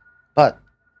all that. But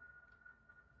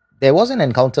there was an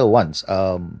encounter once.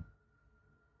 My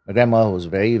grandma was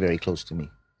very, very close to me.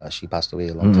 She passed away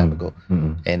a long time ago.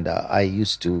 And I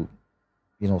used to,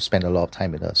 you know, spend a lot of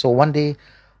time with her. So one day,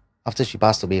 after she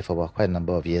passed away for quite a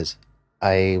number of years,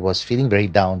 I was feeling very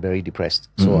down, very depressed.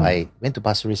 So I went to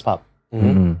Pasir Ris Park.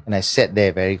 And I sat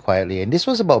there very quietly. And this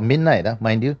was about midnight,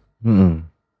 mind you.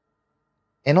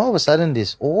 And all of a sudden,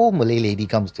 this old Malay lady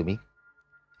comes to me.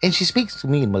 And she speaks to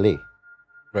me in Malay.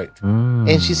 Right.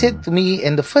 And she said to me,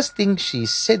 and the first thing she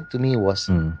said to me was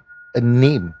a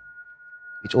name,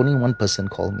 which only one person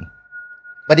called me.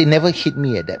 But it never hit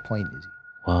me at that point. You see.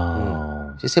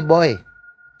 Wow. She said, boy,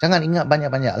 jangan ingat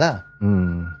banyak-banyak lah.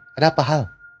 Ada apa hal?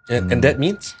 And that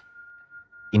means?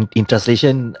 In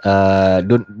translation,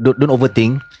 don't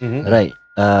overthink. Right.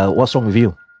 What's wrong with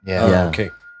you? Yeah.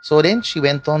 Okay. So then she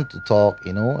went on to talk,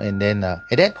 you know, and then at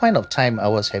that point of time, I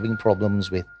was having problems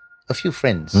with a few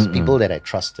friends, people that I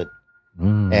trusted.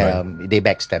 They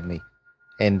backstabbed me.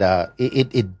 And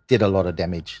it did a lot of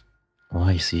damage. Oh,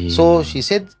 I see. So she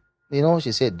said, you know,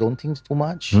 don't think too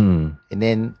much. And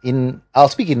then I'll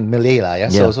speak in Malay lah, yeah?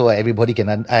 So everybody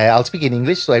can, I'll speak in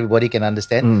English so everybody can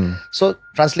understand. So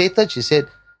translated, she said,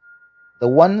 the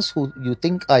ones who you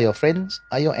think are your friends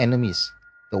are your enemies.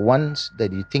 The ones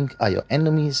that you think are your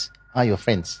enemies are your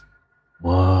friends.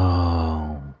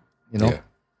 Wow. You know? Yeah.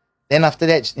 Then after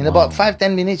that, in about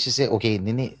 5-10 minutes, she said, okay,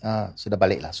 Nini, sudah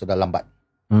balik lah, sudah lambat.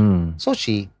 So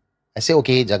I said,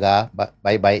 okay, jaga,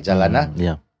 bye-bye, jalan lah.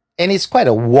 Yeah. And it's quite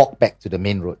a walk back to the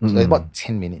main road. So it's about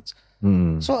 10 minutes.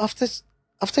 So after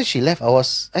she left,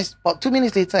 about 2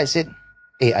 minutes later, I said,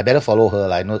 hey, I better follow her.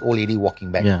 I know old lady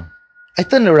walking back. Yeah. I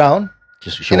turned around,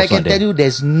 She and I was can not tell there you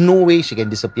there's no way she can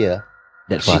disappear.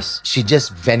 that fast. She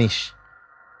just vanished.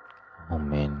 Oh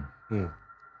man.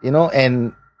 You know,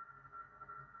 and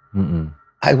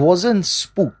I wasn't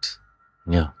spooked,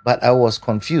 Yeah. but I was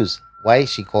confused why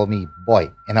she called me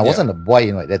boy. And I wasn't a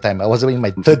boy, at that time. I was in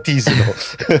my 30s,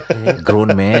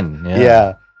 Grown man. Yeah.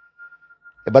 Yeah.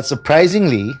 But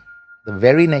surprisingly, the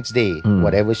very next day,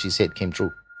 whatever she said came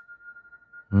true.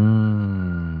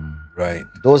 Right.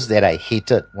 Those that I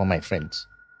hated were my friends.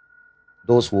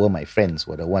 Those who were my friends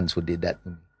were the ones who did that to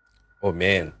me. Oh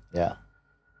man. Yeah.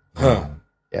 Huh.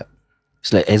 Yeah.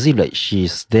 It's like as if like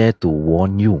she's there to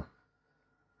warn you.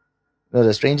 No,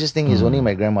 the strangest thing is only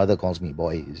my grandmother calls me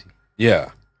boy. You see.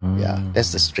 Yeah. Yeah.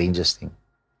 That's the strangest thing.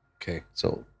 Okay.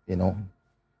 So,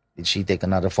 did she take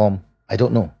another form? I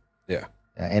don't know. Yeah.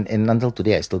 And until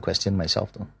today, I still question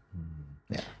myself though.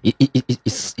 Yeah. It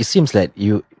seems like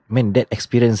that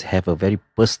experience have a very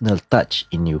personal touch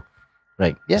in you,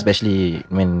 right? Yeah. Especially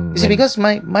when You see, because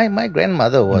my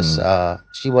grandmother was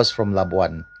she was from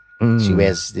Labuan. She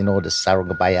wears the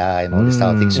sarong-kebaya and all this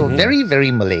type of thing. So very, very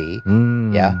Malay.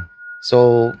 Yeah.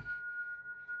 So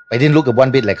I didn't look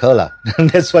one bit like her lah.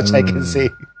 That's what I can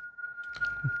say.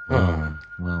 Wow.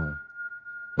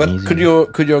 But Amazing.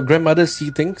 could your grandmother see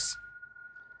things?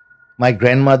 My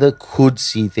grandmother could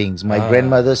see things. My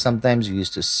grandmother sometimes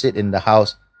used to sit in the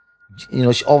house.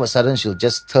 All of a sudden she'll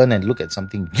just turn and look at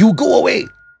something. You go away.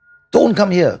 Don't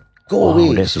come here. Go Wow,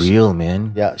 away. that's real,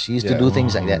 man. Yeah, she used to do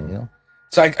things like that,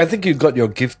 So I think you got your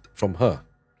gift from her.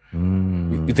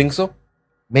 You think so?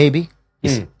 Maybe.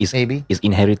 It's Maybe. It's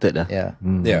inherited. Yeah.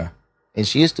 Yeah. And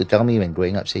she used to tell me when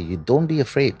growing up, say, you don't be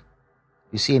afraid.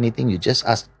 You see anything, you just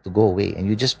ask to go away and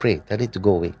you just pray. Tell it to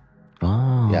go away.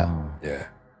 Oh. Yeah. Yeah.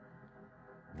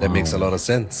 That makes a lot of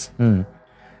sense. Mm.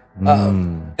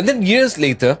 And then years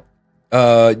later,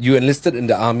 you enlisted in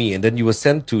the army and then you were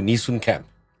sent to Nisun camp.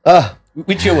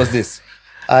 Which year was this?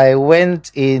 I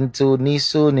went into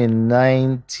Nisun in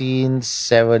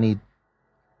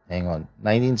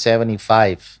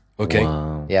 1975. Okay.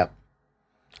 Wow. Yeah.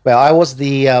 Well, I was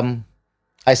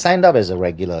I signed up as a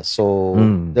regular. So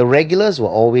the regulars were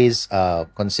always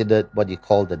considered what you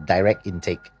call the direct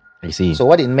intake. I see. So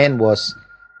what it meant was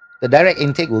the direct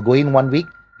intake will go in 1 week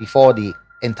before the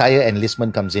entire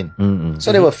enlistment comes in.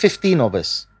 So there were 15 of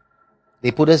us. They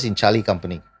put us in Charlie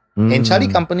Company. And Charlie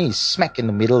Company is smack in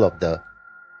the middle of the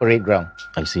parade ground.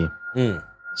 I see.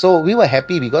 So we were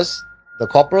happy because the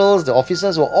corporals, the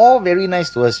officers were all very nice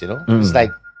to us, It's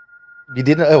like, we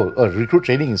didn't, recruit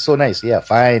training is so nice. Yeah,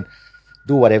 fine.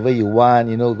 Do whatever you want,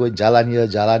 go jalan here,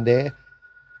 jalan there.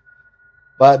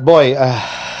 But boy,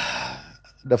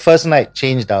 the first night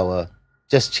changed our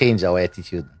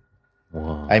attitude.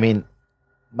 Wow. I mean,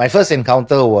 my first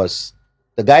encounter was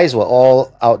the guys were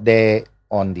all out there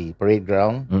on the parade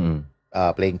ground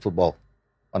playing football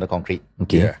on the concrete.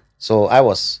 Okay. Yeah. So I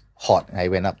was hot. I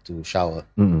went up to shower.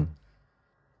 Mm-mm.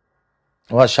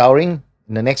 I was showering.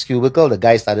 In the next cubicle, the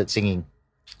guy started singing.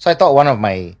 So I thought one of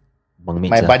my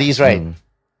Bangmates, buddies, right?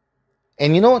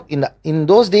 And in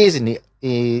those days,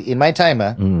 in my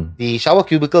time, the shower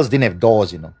cubicles didn't have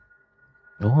doors,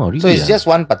 Oh, really? So it's just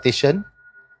one partition.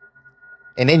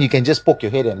 And then you can just poke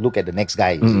your head and look at the next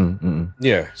guy. You see?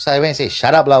 Yeah. So I went and said,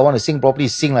 shut up, I want to sing properly,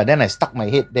 sing. Then I stuck my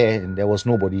head there and there was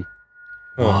nobody.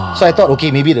 Wow. So I thought,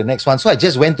 okay, maybe the next one. So I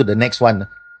just went to the next one.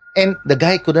 And the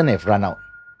guy couldn't have run out,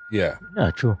 Yeah.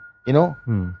 Yeah, true.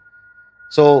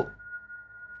 So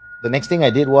the next thing I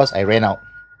did was I ran out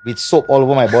with soap all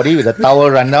over my body, with a towel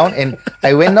run down. And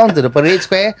I went down to the parade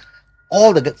square.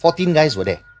 All the 14 guys were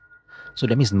there. So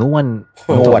that means no one.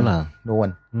 No one. lah. No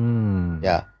one. Hmm.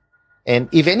 Yeah. And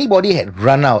if anybody had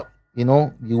run out,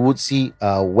 you would see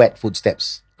wet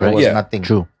footsteps. There Right. was Yeah, nothing.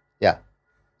 True. Yeah.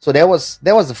 So that was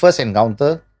the first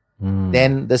encounter. Mm.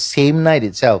 Then the same night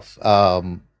itself,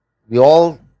 we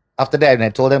all, after that, and I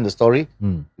told them the story,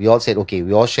 we all said, okay,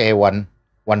 we all share one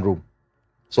room.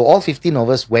 So all 15 of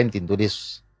us went into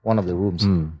this one of the rooms.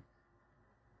 Mm.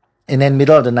 And then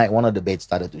middle of the night, one of the beds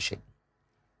started to shake.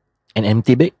 An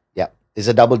empty bed? Yeah. It's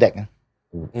a double deck.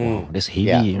 Wow, that's heavy.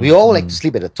 Yeah. We all like to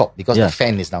sleep at the top because Yeah. the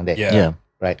fan is down there. Yeah. Yeah.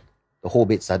 Right. The whole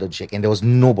bed started to shake and there was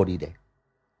nobody there.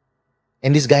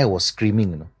 And this guy was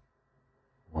screaming,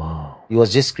 Wow. He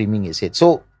was just screaming his head.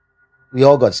 So we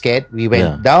all got scared. We went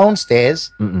Yeah.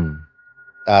 downstairs Mm-mm.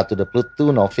 to the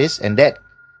platoon office, and that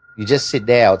You just sit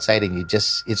there outside and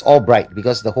it's all bright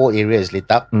because the whole area is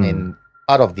lit up and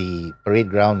part of the parade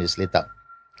ground is lit up.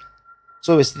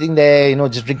 So we're sitting there,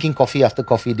 just drinking coffee after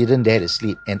coffee, didn't dare to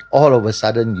sleep. And all of a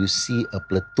sudden, you see a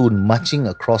platoon marching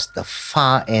across the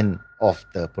far end of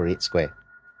the parade square.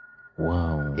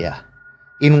 Wow. Yeah.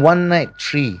 In one night,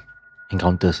 3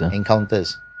 Encounters.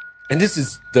 encounters. And this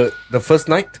is the first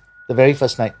night? The very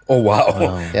first night. Oh,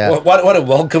 wow. Yeah. What a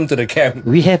welcome to the camp.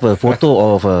 We have a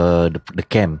photo of the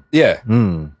camp. Yeah.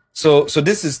 So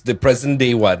this is the present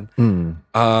day one.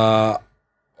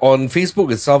 On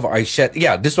Facebook itself, I shared.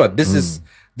 Yeah, this one. This is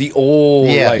the old,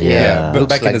 built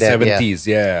Looks back in like the that, 70s.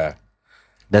 Yeah.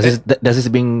 Does this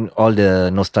bring all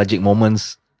the nostalgic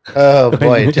moments? Oh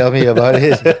boy, tell me about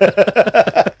it.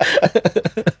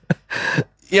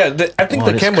 Yeah, I think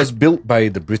the camp was built by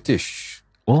the British.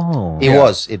 Oh. It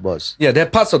was. Yeah, there are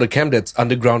parts of the camp that's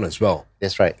underground as well.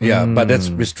 That's right. Yeah, but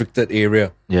that's restricted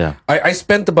area. Yeah. I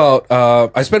spent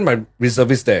my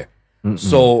reservist there.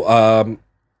 So,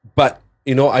 but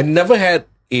I never had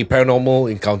a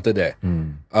paranormal encounter there.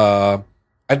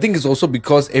 I think it's also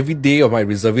because every day of my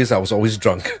reservist, I was always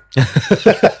drunk.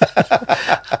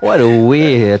 What a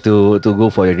way to go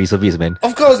for your reservist, man.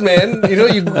 Of course, man.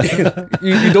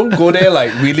 You don't go there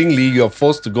like willingly. You're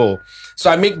forced to go. So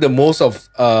I make the most of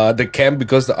the camp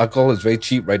because the alcohol is very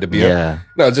cheap, right? The beer. Yeah.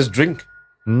 No, I just drink.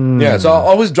 Yeah, so I'm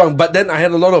always drunk. But then I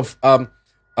had a lot of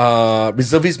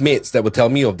reservist mates that would tell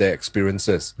me of their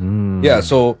experiences. Yeah,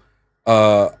 so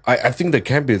I think the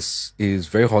camp is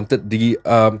very haunted. The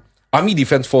Army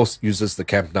Defense Force uses the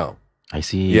camp now. I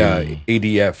see. Yeah,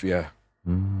 ADF. Yeah.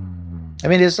 I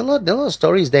mean, there are a lot of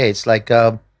stories there. It's like,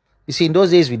 you see, in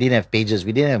those days, we didn't have pages.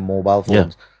 We didn't have mobile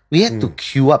phones. We had to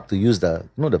queue up to use the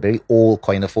very old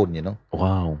coiner phone,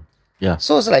 Wow. Yeah.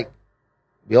 So it's like,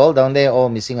 we're all down there, all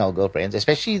missing our girlfriends,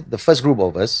 especially the first group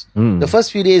of us. The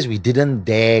first few days, we didn't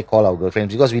dare call our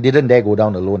girlfriends because we didn't dare go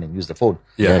down alone and use the phone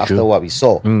after what we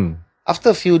saw. After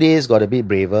a few days, got a bit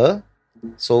braver.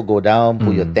 So go down,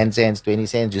 put your 10 cents, 20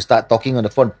 cents, you start talking on the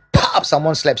phone, pop,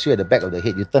 someone slaps you at the back of the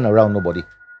head, you turn around, nobody.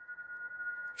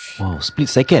 Wow, split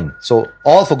second. So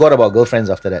all forgot about girlfriends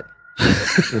after that.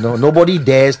 Nobody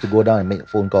dares to go down and make a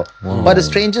phone call. Wow. But the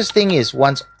strangest thing is,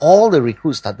 once all the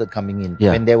recruits started coming in,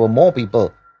 when there were more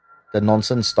people, the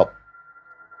nonsense stopped.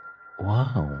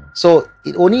 Wow. So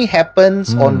it only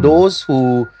happens on those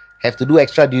who have to do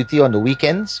extra duty on the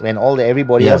weekends when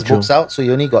everybody else books out. So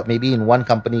you only got maybe in one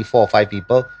company 4 or 5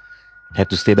 people. Have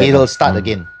to stay back. It'll start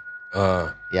again.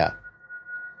 Yeah.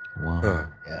 Wow.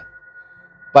 Yeah.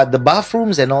 But the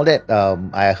bathrooms and all that,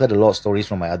 I heard a lot of stories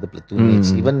from my other platoon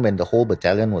mates. Even when the whole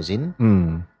battalion was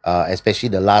in, especially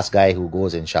the last guy who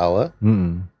goes and shower,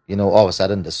 all of a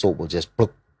sudden the soap will just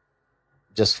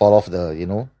fall off the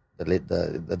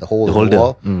hole in the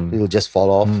wall. It will just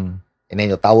fall off. And then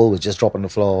your towel will just drop on the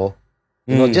floor.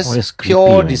 Just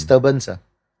pure creepy, disturbance.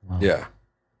 Wow. Yeah.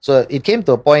 So it came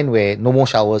to a point where no more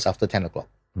showers after 10 o'clock.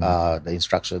 The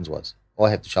instructions was, all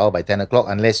have to shower by 10 o'clock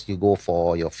unless you go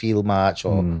for your field march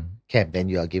or camp, then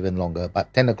you are given longer.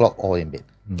 But 10 o'clock, all in bed.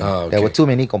 There were too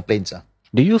many complaints.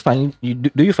 Do you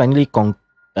finally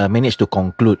manage to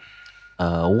conclude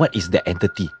what is the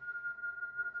entity?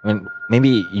 I mean,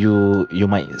 maybe you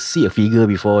might see a figure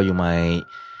before, you might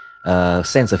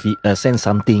sense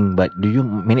something, but do you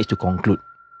manage to conclude?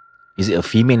 Is it a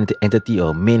female entity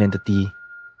or male entity?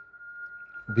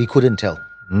 We couldn't tell.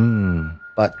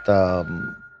 But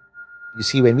you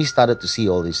see, when we started to see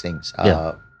all these things,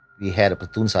 we had a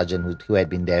platoon sergeant who had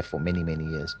been there for many, many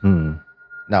years.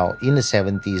 Now, in the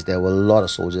 70s, there were a lot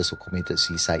of soldiers who committed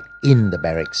suicide in the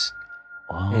barracks.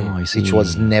 Oh, I see. Which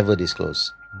was never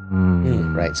disclosed.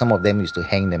 Right? Some of them used to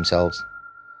hang themselves.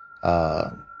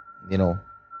 And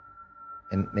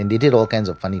they did all kinds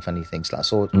of funny things.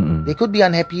 So they could be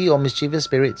unhappy or mischievous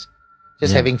spirits.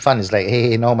 Just having fun. It's like,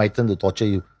 hey, now my turn to torture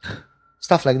you.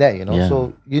 Stuff like that,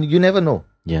 So you never know.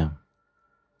 Yeah.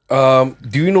 Do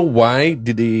you know why?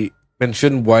 Did they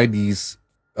mention why these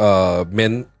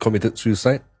men committed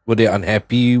suicide? Were they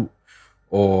unhappy?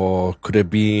 Or could it have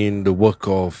been the work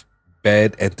of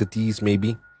bad entities,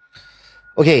 maybe?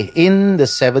 Okay, in the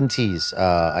 70s,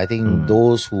 I think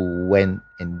those who went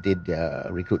and did their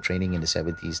recruit training in the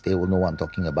 70s, they will know what I'm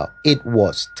talking about. It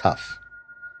was tough.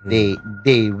 They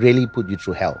really put you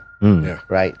through hell.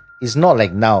 Right? It's not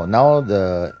like now. Now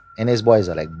the NS boys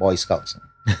are like Boy Scouts.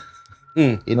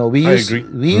 We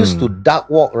used to duck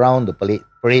walk around the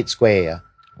parade square.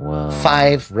 Wow.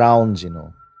 5 rounds,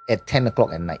 at 10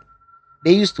 o'clock at night.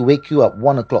 They used to wake you up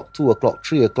 1 o'clock, 2 o'clock,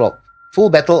 3 o'clock.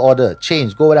 Full battle order,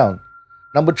 change, go down.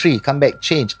 Number 3, come back,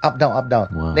 change, up, down, up, down.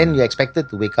 Wow. Then you're expected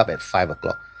to wake up at 5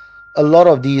 o'clock. A lot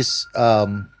of these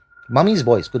Mummy's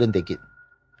boys couldn't take it.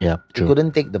 Yeah, They true.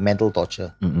 couldn't take the mental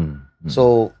torture. Mm-mm.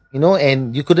 So,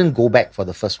 and you couldn't go back for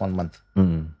the first 1 month.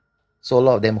 Mm-mm. So a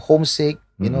lot of them homesick,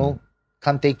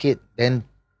 can't take it. Then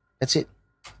that's it.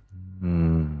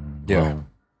 Yeah. Wow.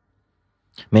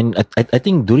 Man, I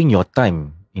think during your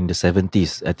time in the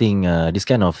 70s, I think this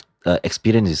kind of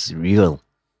experience is real.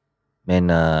 Man,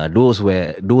 those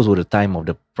were the time of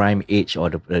the prime age or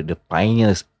the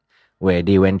pioneers where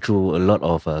they went through a lot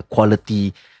of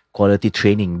quality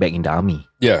training back in the army.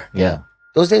 Yeah. Yeah.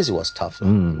 Those days it was tough.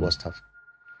 It was tough.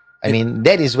 I mean,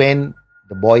 that is when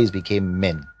the boys became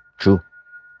men. True.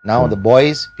 Now the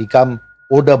boys become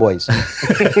older boys.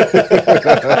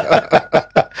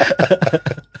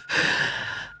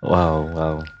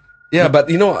 Wow. Yeah,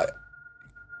 but I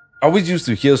always used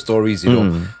to hear stories,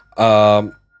 like,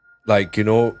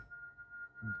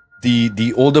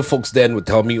 the older folks then would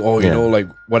tell me, like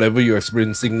whatever you're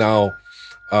experiencing now,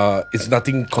 it's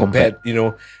nothing compared,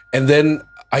 and then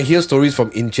I hear stories from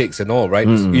inchecks and all, right?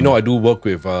 I do work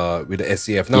with the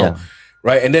SAF now,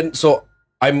 right? And then so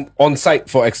I'm on site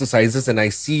for exercises and I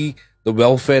see the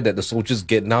welfare that the soldiers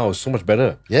get now is so much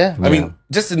better. Yeah. I mean,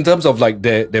 just in terms of like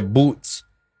their boots,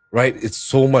 right? It's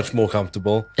so much more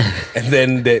comfortable. And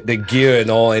then the gear and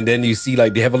all. And then you see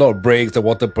like they have a lot of breaks, the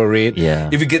water parade. Yeah.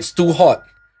 If it gets too hot,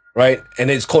 right? And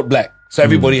it's cold black. So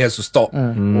everybody has to stop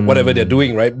whatever they're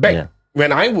doing, right? Back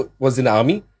when I was in the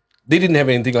army, they didn't have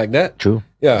anything like that. True.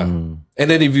 Yeah. And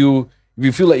then if you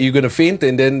feel like you're going to faint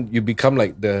and then you become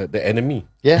like the enemy.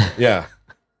 Yeah. Yeah.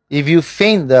 If you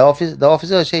faint, the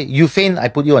officer will say, "You faint, I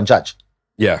put you on charge."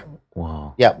 Yeah.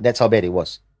 Wow. Yeah, that's how bad it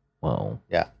was. Wow.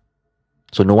 Yeah.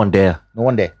 So no one there No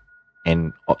one there.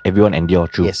 and everyone endure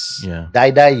through. Yes. Yeah.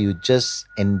 Die, you just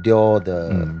endure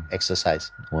the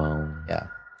exercise. Wow. Yeah.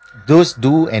 Those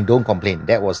do and don't complain.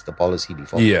 That was the policy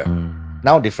before. Yeah.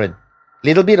 Now different.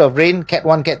 Little bit of rain, cat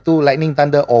 1, cat 2, lightning,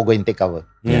 thunder, all go and take cover.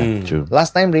 Yeah. True.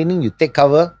 Last time raining, you take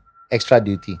cover, extra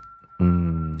duty.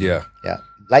 Yeah. Yeah.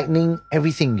 Lightning,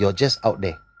 everything, you're just out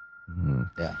there.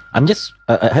 Yeah. I'm just.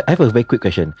 I have a very quick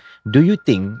question. Do you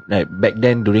think like back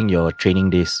then during your training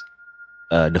days,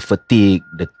 the fatigue,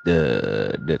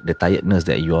 the tiredness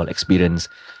that you all experience,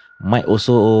 might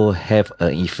also have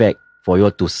an effect for you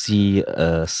all to see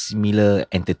a similar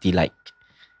entity like?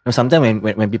 Sometimes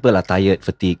when people are tired,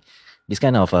 fatigue, this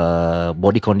kind of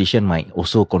body condition might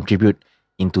also contribute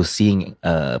into seeing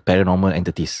paranormal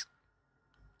entities.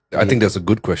 I think that's a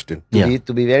good question.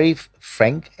 To be very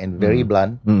frank and very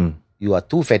blunt, you are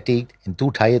too fatigued and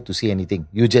too tired to see anything.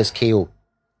 You just KO.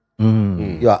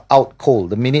 You are out cold.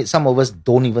 The minute some of us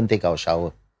don't even take our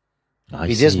shower.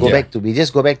 We just go back to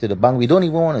the bunk. We don't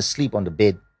even want to sleep on the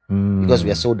bed because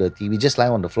we are so dirty. We just lie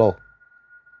on the floor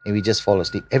and we just fall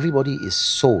asleep. Everybody is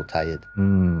so tired.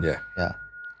 Yeah. Yeah.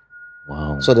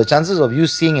 Wow. So the chances of you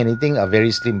seeing anything are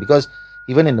very slim because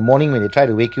even in the morning when they try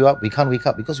to wake you up, we can't wake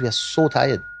up because we are so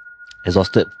tired.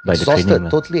 Exhausted by the training.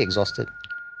 Totally exhausted.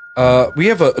 We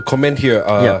have a comment here.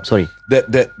 Sorry.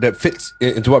 That fits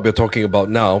into what we're talking about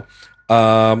now.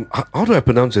 How do I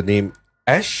pronounce your name?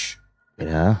 Ash?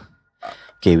 Yeah.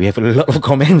 Okay, we have a lot of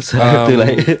comments.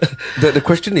 The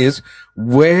question is,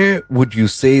 where would you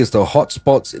say is the hot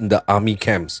spots in the army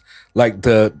camps? Like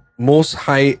the most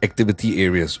high activity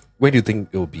areas. Where do you think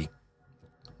it will be?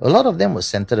 A lot of them were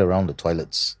centered around the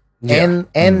toilets and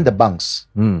the bunks.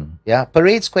 Yeah,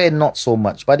 Parade Square not so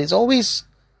much, but it's always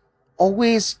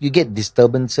you get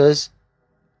disturbances.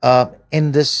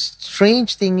 And the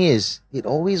strange thing is, it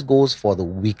always goes for the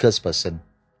weakest person.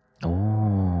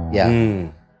 Oh. Yeah.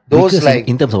 Those weakest like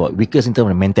in terms of what? Weakest in terms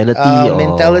of mentality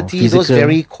mentality, or those physical?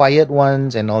 very quiet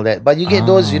ones and all that. But you get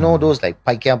those, those like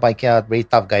paikia, very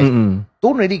tough guys,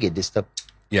 don't really get disturbed.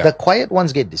 Yeah. The quiet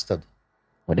ones get disturbed.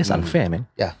 Well, that's unfair, man.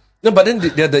 Yeah. No, but then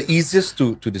they're the easiest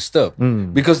to disturb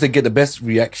because they get the best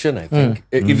reaction, I think.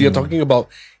 If you're talking about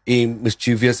a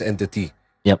mischievous entity.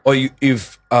 Yep. Or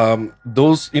if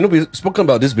those, we've spoken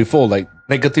about this before, like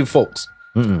negative folks,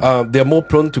 they're more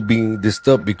prone to being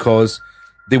disturbed because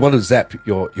they want to zap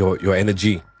your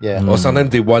energy. Yeah. Or sometimes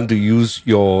they want to use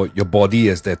your body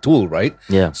as their tool, right?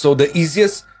 Yeah. So the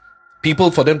easiest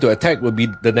people for them to attack will be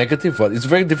the negative one. It's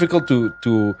very difficult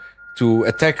to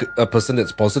attack a person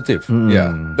that's positive.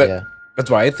 That's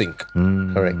what I think.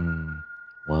 Correct.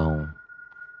 Wow.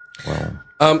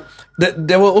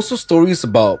 There were also stories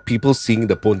about people seeing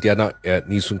the Pontianak at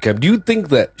Nisun Camp. Do you think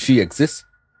that she exists?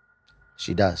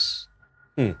 She does.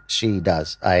 She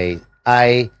does. I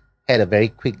had a very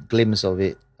quick glimpse of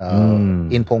it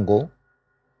in Punggol.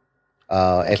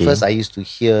 At first, I used to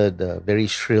hear the very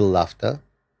shrill laughter.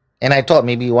 And I thought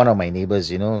maybe one of my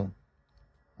neighbors,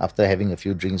 after having a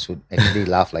few drinks would actually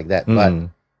laugh like that. But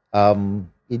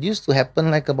it used to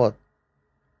happen like about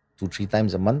 2-3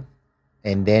 times a month.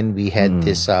 And then we had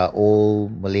this old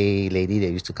Malay lady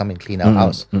that used to come and clean our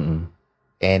house.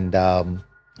 And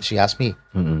she asked me,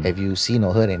 have you seen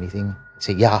or heard anything? I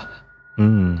said, yeah.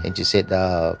 And she said,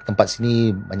 tempat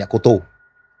sini banyak kotor.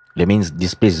 That means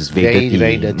this place is very dirty.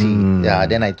 Very dirty. Yeah.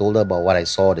 Then I told her about what I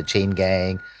saw, the chain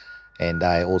gang. And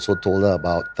I also told her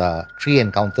about 3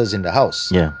 encounters in the house.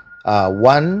 Yeah.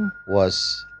 One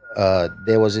was,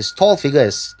 there was this tall figure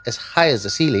as high as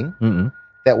the ceiling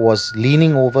that was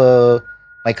leaning over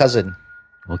my cousin.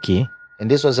 Okay. And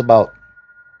this was about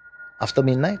after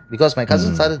midnight because my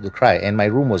cousin started to cry and my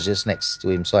room was just next to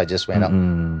him. So I just went up.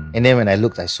 And then when I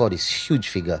looked, I saw this huge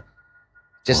figure.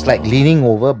 Just like leaning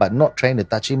over, but not trying to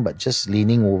touch him, but just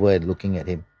leaning over and looking at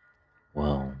him.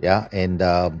 Wow. Yeah. And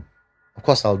of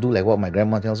course, I'll do like what my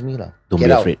grandma tells me. Don't get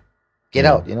be out. afraid. Get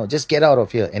out, just get out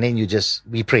of here. And then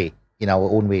we pray in our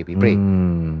own way. We pray.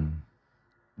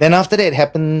 Then after that, it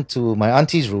happened to my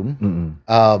auntie's room.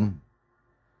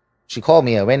 She called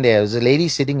me. I went there. There was a lady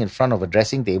sitting in front of a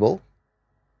dressing table,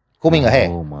 combing her hair.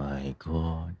 Oh my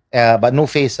God. But no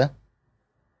face. Huh?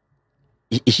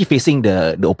 Is she facing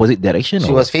the opposite direction?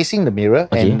 She was facing the mirror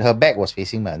and her back was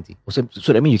facing my auntie. So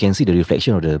that means you can see the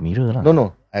reflection of the mirror? lah.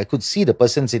 No. I could see the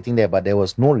person sitting there, but there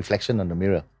was no reflection on the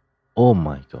mirror. Oh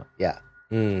my God. Yeah.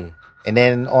 And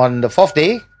then on the 4th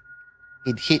day,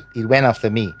 it went after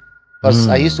me. Because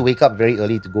I used to wake up very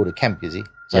early to go to camp, you see.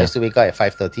 So I used to wake up at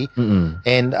 5:30.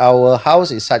 And our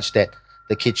house is such that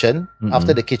the kitchen,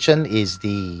 after the kitchen is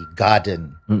the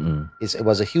garden. It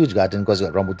was a huge garden because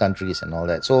it got rambutan trees and all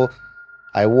that. So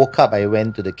I woke up, I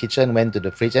went to the kitchen, went to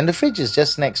the fridge. And the fridge is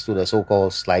just next to the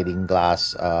so-called sliding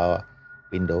glass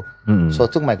window. So I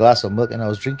took my glass of milk and I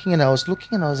was drinking and I was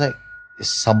looking and I was like, is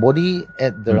somebody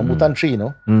at the rambutan tree,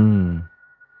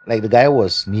 Like the guy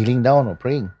was kneeling down or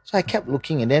praying. So I kept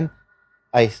looking and then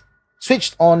I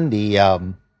switched on the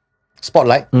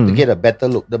spotlight to get a better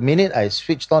look. The minute I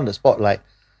switched on the spotlight,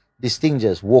 this thing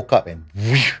just woke up and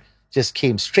just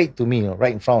came straight to me,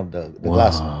 right in front of the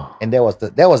glass. And that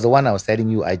was the one I was telling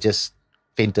you. I just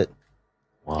fainted,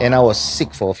 and I was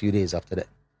sick for a few days after that.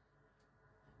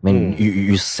 Man,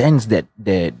 you sense that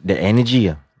the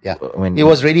energy. Yeah, when it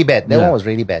was really bad. That one was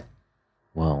really bad.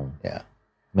 Wow. Yeah.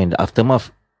 Man, the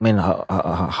aftermath. Man,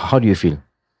 how do you feel?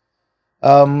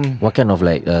 What kind of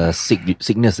like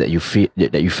sickness that you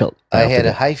felt? I had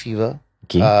a high fever.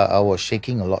 Okay. I was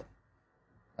shaking a lot.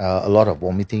 A lot of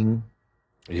vomiting.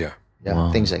 Yeah.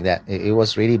 Things like that. It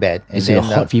was really bad. Is it a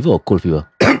hot fever or cold fever?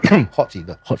 Hot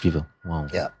fever. Hot fever. Wow.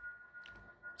 Yeah.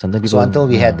 Sometimes so until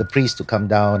we had the priest to come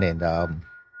down, and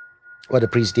what the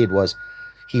priest did was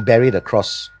he buried a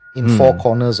cross in 4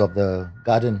 corners of the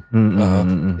garden.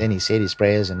 Then he said his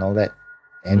prayers and all that.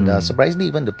 And surprisingly,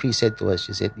 even the priest said to us,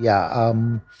 she said,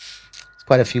 it's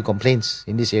quite a few complaints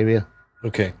in this area.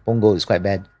 Okay. Punggol is quite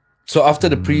bad. So after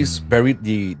the priest buried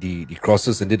the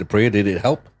crosses and did the prayer, did it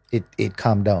help? It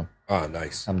calmed down. Ah,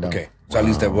 nice. Calmed down. Okay. So at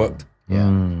least that worked. Yeah.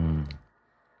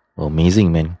 Oh,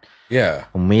 amazing, man. Yeah.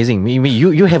 Amazing.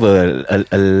 You have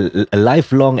a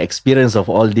lifelong experience of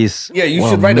all this. Yeah, you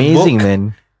should write a book. Amazing,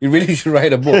 man. You really should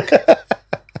write a book.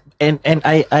 and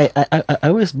I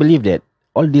always believe that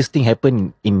all these things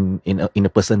happen in a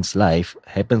person's life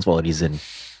happens for a reason.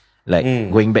 Like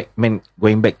going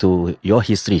back to your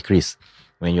history, Chris,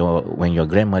 when your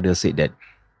grandmother said that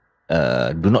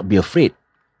do not be afraid.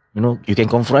 You can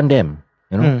confront them.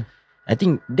 I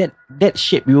think that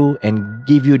shaped you and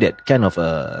give you that kind of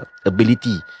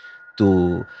ability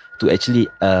to actually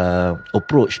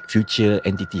approach future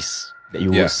entities that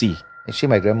you will see. Actually,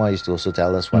 my grandma used to also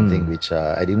tell us one thing which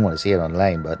I didn't want to say it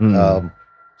online, but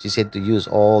she said to use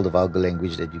all the vulgar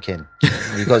language that you can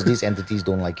because these entities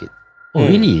don't like it. Oh,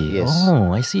 really? Yes.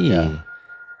 Oh, I see. Yeah.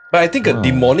 But I think a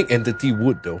demonic entity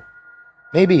would, though.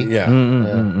 Maybe. Yeah.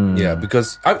 Yeah,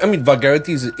 because I mean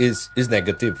vulgarity is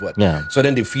negative. What? Yeah. So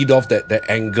then they feed off that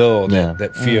anger or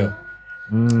that fear.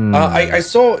 I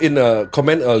saw in a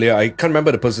comment earlier, I can't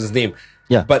remember the person's name.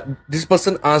 Yeah. But this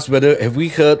person asked have we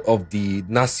heard of the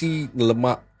nasi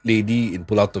lemak lady in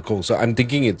Pulau Tekong? So I'm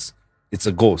thinking it's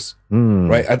a ghost.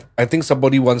 Right? I think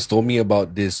somebody once told me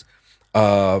about this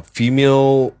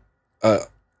female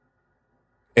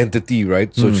entity,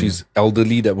 right? So she's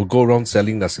elderly that will go around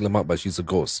selling nasi lemak, but she's a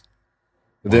ghost.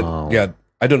 Then, yeah,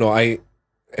 I don't know.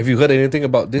 Have you heard anything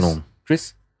about this,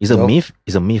 Chris? It's a myth.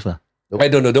 It's a myth. I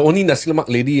don't know. The only nasi lemak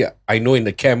lady I know in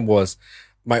the camp was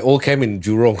my old camp in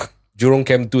Jurong. Jurong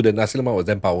Camp 2, the nasi lemak was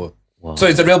then power. Wow. So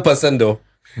it's a real person though.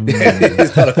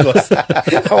 It's not a ghost.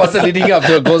 I wasn't leading up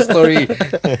to a ghost story.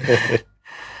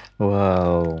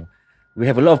 Wow. We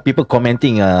have a lot of people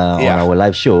commenting on our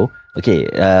live show. Okay,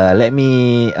 let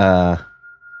me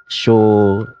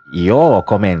show your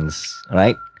comments,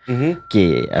 right?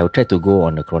 Okay, I will try to go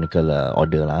on the chronicle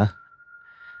order lah.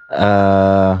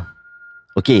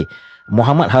 Okay,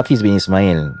 Muhammad Hafiz bin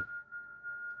Ismail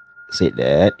said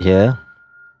that here.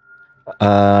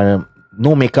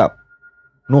 No makeup,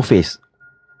 no face.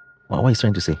 What is he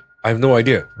trying to say? I have no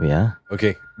idea. Yeah.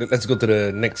 Okay, let's go to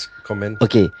the next comment.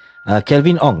 Okay,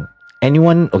 Kelvin Ong.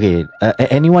 Anyone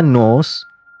knows?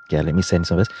 Okay, let me send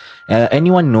some first.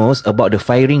 Anyone knows about the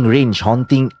firing range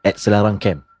haunting at Selarang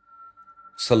Camp?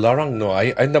 Selarang? No,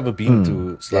 I never been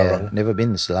to Selarang. Yeah, never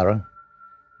been to Selarang.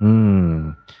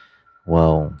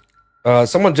 Wow.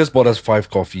 Someone just bought us 5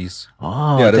 coffees.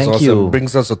 Oh, yeah, that's thank awesome. you.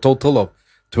 Brings us a total of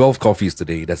 12 coffees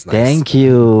today. That's nice. Thank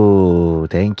you.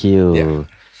 Yeah.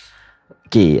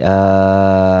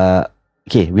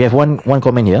 Okay, we have one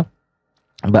comment here.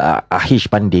 But Ahish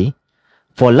Pandey,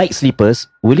 for light sleepers,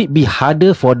 will it be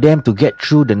harder for them to get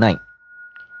through the night?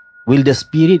 Will the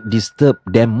spirit disturb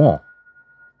them more?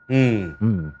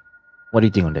 What do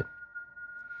you think on that,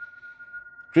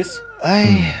 Chris?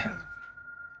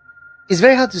 It's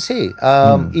very hard to say.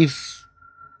 If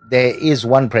there is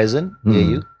one present near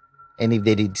you, and if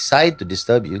they decide to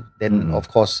disturb you, then of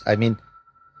course, I mean,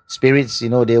 spirits,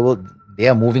 they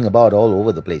are moving about all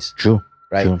over the place. True.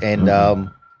 Right? True.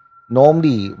 And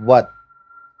normally what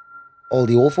all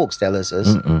the old folks tell us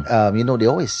is, they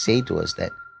always say to us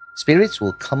that spirits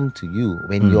will come to you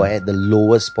when you are at the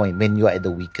lowest point, when you are at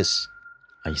the weakest.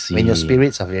 I see. When your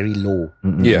spirits are very low.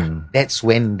 Yeah. That's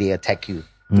when they attack you.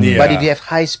 Yeah. But if you have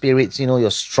high spirits, you're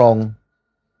strong,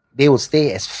 they will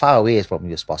stay as far away from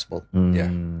you as possible. Yeah.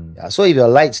 So if you're a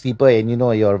light sleeper and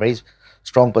you're a very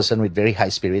strong person with very high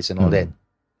spirits and all that,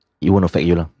 it won't affect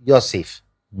you, you're safe.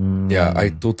 Yeah, I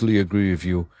totally agree with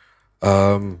you.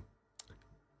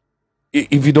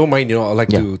 If you don't mind, I'd like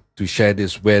to share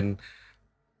this. When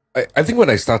I think when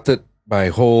I started my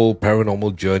whole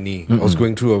paranormal journey, I was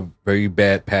going through a very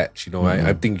bad patch.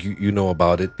 I think you know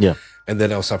about it. Yeah. And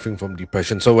then I was suffering from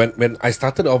depression. So when I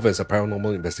started off as a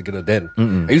paranormal investigator, then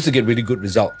I used to get really good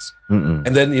results. And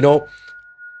then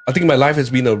I think my life has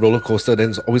been a roller coaster. Then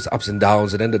it's always ups and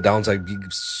downs, and then the downs I'd be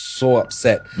so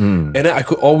upset, and then I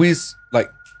could always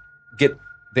get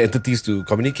the entities to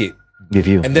communicate with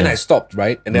you. And then I stopped,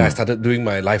 right? And then I started doing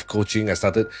my life coaching. I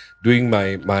started doing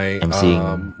my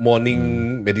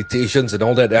morning meditations and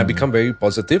all that. And I become very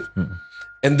positive.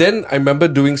 And then I remember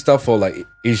doing stuff for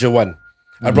Asia One.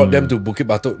 I brought them to Bukit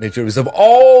Batok Nature Reserve.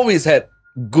 Always had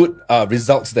good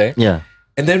results there. Yeah.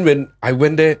 And then when I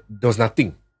went there, there was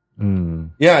nothing.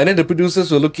 Yeah, and then the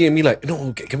producers were looking at me like,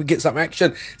 no, can we get some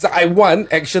action? So I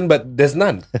want action, but there's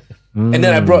none. And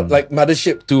then I brought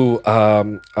Mothership to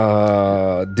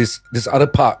this other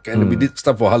park, and we did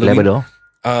stuff for Halloween. Labrador?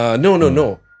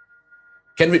 No.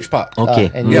 Kenridge Park.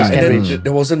 Okay. And Yeah, and then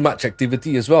there wasn't much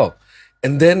activity as well.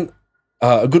 And then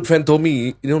a good friend told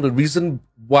me, the reason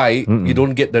why you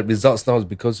don't get the results now is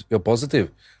because you're positive.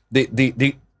 They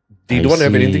don't want to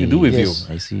have anything to do with you.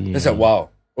 I see. It's like, wow.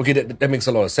 Okay, that makes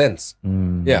a lot of sense.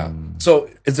 Yeah. So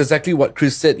it's exactly what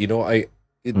Chris said. Your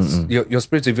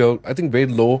spirits, if you're, I think, very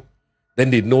low, then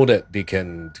they know that they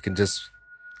can just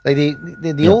like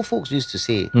the old folks used to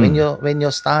say, when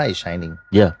your star is shining,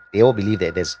 they all believe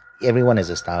that everyone has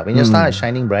a star. When your star is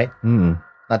shining bright,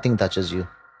 nothing touches you.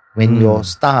 When your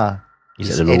star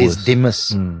is at its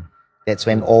dimmest, that's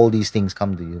when all these things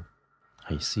come to you.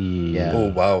 I see. Yeah. Oh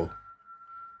wow.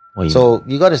 So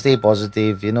you got to stay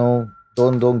positive.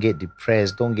 Don't get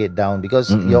depressed. Don't get down, because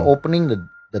you're opening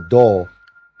the door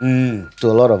to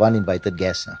a lot of uninvited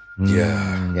guests.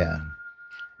 Yeah.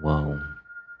 Wow.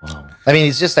 I mean,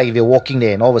 it's just like if you're walking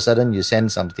there and all of a sudden you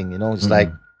sense something, it's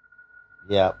like,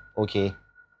 yeah, okay,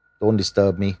 don't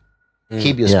disturb me.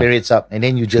 Keep your spirits up, and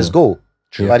then you just go.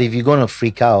 True. But if you're going to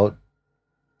freak out,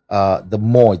 the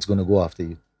more it's going to go after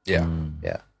you. Yeah.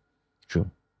 Yeah.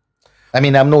 True. I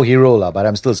mean, I'm no hero, but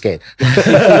I'm still scared.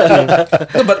 No,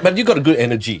 but you got a good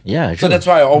energy. Yeah. So True. that's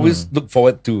why I always look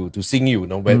forward to seeing you.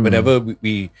 Whenever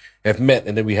we have met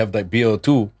and then we have beer or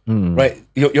two, right?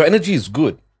 Your energy is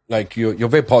good. Like you're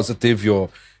very positive. You're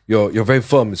very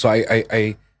firm. So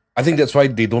I think that's why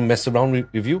they don't mess around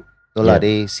with you. So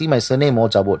they see my surname all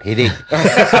jabot, Headech.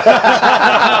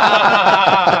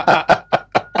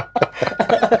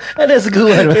 That's a good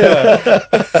one.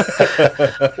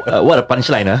 What a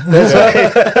punchline, huh? That's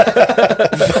right.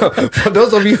 For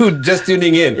those of you who just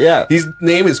tuning in, his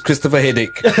name is Christopher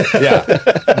Headech. Yeah,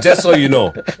 just so you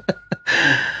know.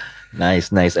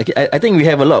 Nice. Okay, I think we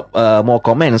have a lot more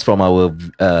comments from our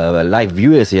live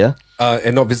viewers here.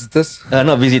 And not visitors?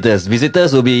 Not visitors.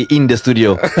 Visitors will be in the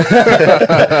studio.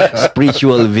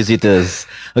 Spiritual visitors.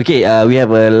 Okay, we have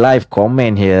a live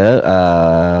comment here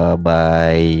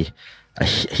by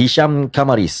Hisham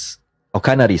Kamaris. Or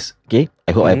Canaris. Okay,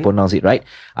 I hope I pronounce it right.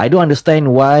 I don't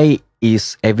understand why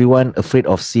is everyone afraid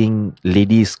of seeing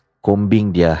ladies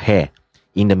combing their hair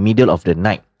in the middle of the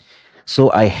night. So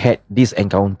I had this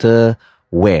encounter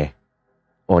where,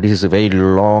 this is a very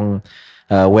long,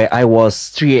 where I was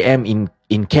 3 a.m. in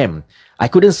camp. I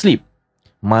couldn't sleep.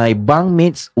 My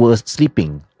bunkmates were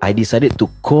sleeping. I decided to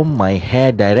comb my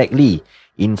hair directly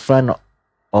in front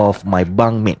of my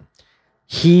bunkmate.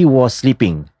 He was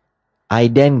sleeping. I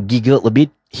then giggled a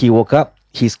bit. He woke up.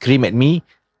 He screamed at me.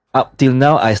 Up till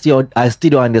now, I still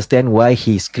don't understand why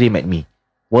he screamed at me.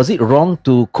 Was it wrong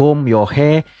to comb your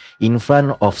hair in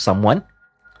front of someone?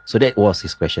 So that was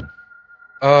his question.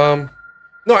 No,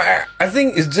 I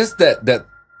think it's just that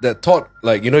thought,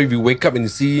 like, if you wake up and you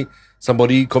see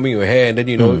somebody combing your hair, and then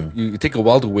you take a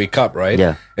while to wake up, right?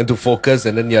 Yeah. And to focus,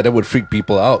 and then that would freak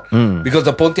people out because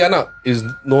the Pontianak is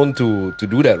known to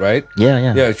do that, right?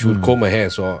 Yeah. She would comb her hair,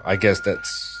 so I guess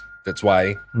that's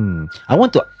why. I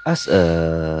want to ask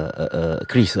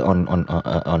Chris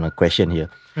on a question here.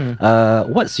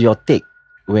 What's your take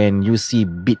when you see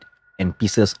bit and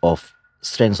pieces of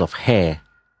strands of hair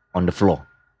on the floor,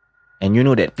 and you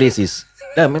know that place is?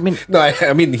 I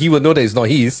mean, he would know that it's not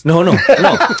his. No.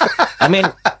 I mean,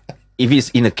 if it's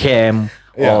in a camp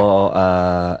or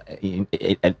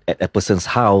at a person's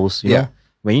house, you know,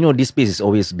 when this place has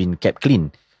always been kept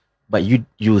clean, but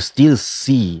you still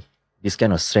see this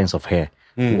kind of strands of hair.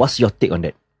 What's your take on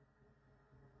that?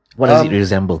 What does it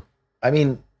resemble? I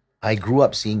mean, I grew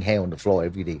up seeing hair on the floor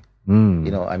every day.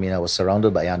 I was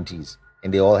surrounded by aunties,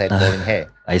 and they all had falling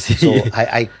hair. I see. So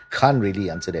I can't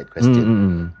really answer that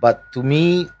question. But to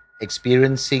me,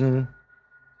 experiencing,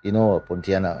 a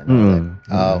Pontianak and all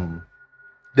that,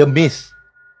 the myth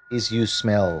is you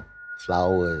smell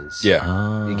flowers.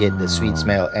 Yeah. You get the sweet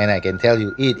smell. And I can tell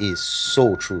you, it is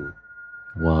so true.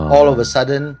 Wow. All of a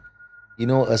sudden,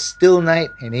 a still night,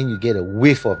 and then you get a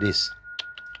whiff of this.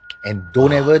 And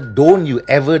don't you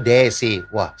ever dare say,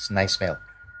 wow, it's a nice smell.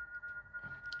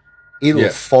 It will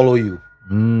follow you.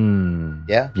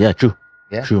 Yeah? Yeah, true.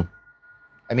 Yeah. True.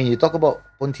 I mean, you talk about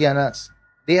Pontianaks,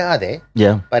 they are there.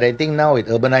 Yeah. But I think now with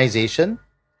urbanization,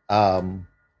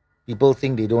 people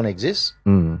think they don't exist.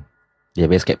 They're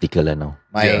very skeptical now.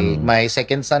 My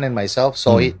second son and myself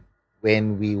saw it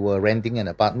when we were renting an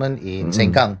apartment in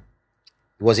Sengkang.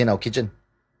 It was in our kitchen.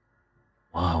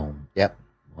 Wow. Yep.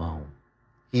 Wow.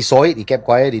 He saw it, he kept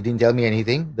quiet, he didn't tell me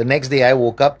anything. The next day I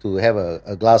woke up to have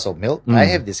a glass of milk. I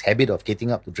have this habit of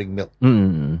getting up to drink milk.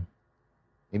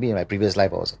 Maybe in my previous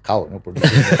life I was a cow, producing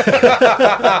milk.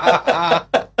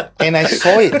 And I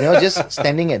saw it, just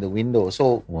standing at the window.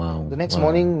 So the next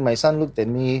morning my son looked at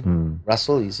me,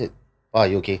 Russell, he said, "Oh,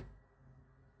 you okay?"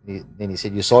 Then he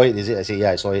said, "You saw it, is it?" I said,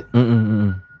 "Yeah, I saw it."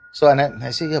 So and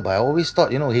I said, "Yeah, but I always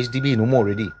thought, HDB no more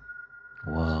already."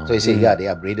 Wow. So he said, "Yeah, they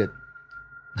upgraded."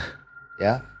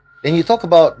 Yeah. Then you talk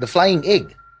about the flying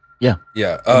egg. Yeah.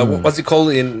 Yeah. What's it called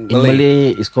in Malay? In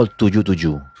Malay, it's called tuju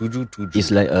tuju. Tuju tuju.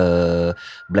 It's like a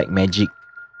black magic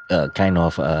kind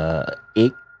of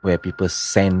egg where people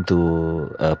send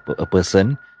to a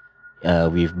person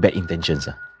with bad intentions.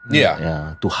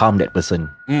 Yeah. To harm that person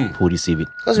who receive it.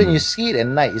 Because when you see it at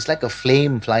night, it's like a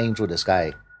flame flying through the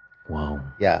sky. Wow.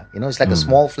 Yeah. It's like a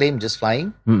small flame just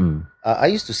flying. I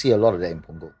used to see a lot of that in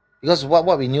Punggol. Because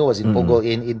what we knew was in Punggol,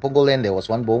 in Punggol land, there was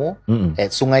one bomo.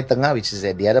 At Sungai Tengah, which is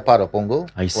at the other part of Punggol,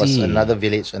 was another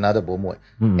village, another bomo.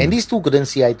 And these two couldn't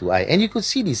see eye to eye. And you could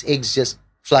see these eggs just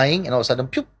flying, and all of a sudden,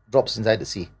 pew, drops inside the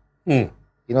sea.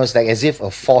 It's like as if a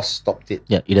force stopped it.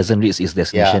 Yeah, it doesn't reach its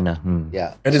destination.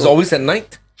 Yeah. And it's always at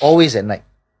night? Always at night.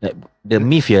 Like, the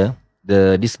myth here,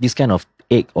 this kind of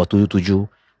egg or tuju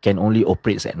can only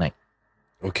operate at night.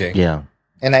 Okay. Yeah.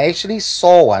 And I actually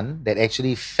saw one that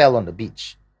actually fell on the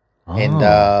beach. And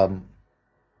I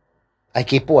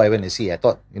kepo, I went to see. I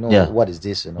thought, what is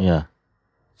this? Yeah.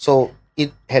 So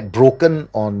it had broken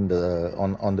on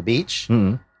the beach,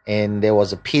 and there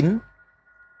was a pin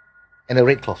and a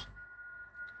red cloth.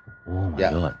 Oh my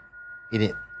god! In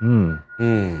it.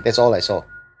 That's all I saw.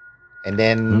 And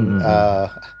then,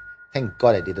 thank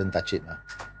God I didn't touch it.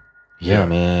 Yeah,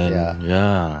 man.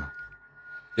 Yeah.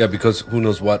 Yeah, because who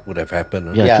knows what would have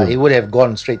happened. Yeah, it would have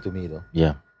gone straight to me though.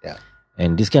 Yeah.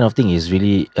 And this kind of thing is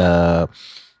really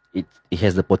it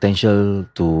has the potential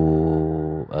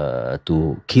to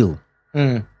kill.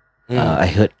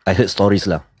 I heard stories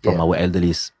from our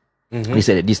elderlies. They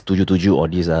said that this tuju or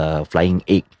this flying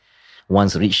egg,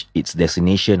 once reached its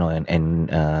destination and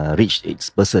reached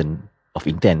its person of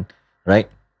intent,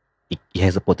 right? It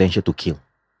has the potential to kill.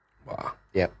 Wow.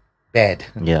 Yep. Bad.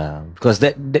 Yeah, because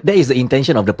that is the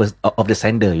intention of the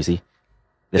sender. You see,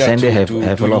 the sender have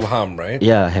a lot of harm, right?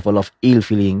 Yeah, have a lot of ill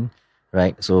feeling,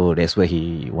 right? So that's why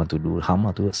he want to do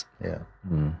harm to us. Yeah.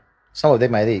 Some of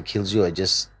them either it kills you or it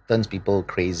just turns people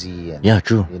crazy. And, yeah,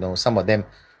 true. You know, some of them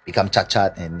become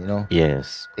chat and you know,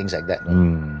 yes, things like that.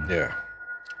 Yeah.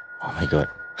 Oh my god.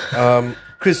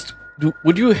 Chris,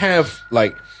 would you have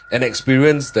like an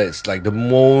experience that's like the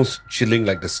most chilling,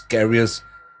 like the scariest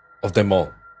of them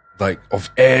all? Like of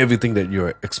everything that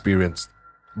you experienced,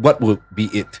 what would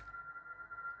be it?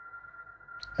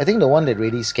 I think the one that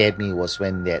really scared me was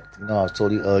when that, you know, I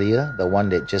told you earlier, the one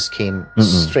that just came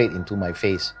straight into my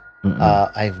face.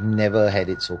 I've never had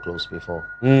it so close before.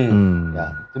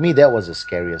 Yeah, to me that was the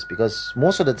scariest because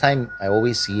most of the time I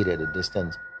always see it at a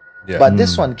distance. Yeah. But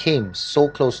this one came so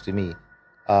close to me.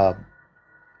 I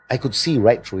could see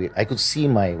right through it. I could see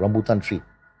my rambutan tree.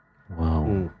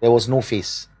 Wow. There was no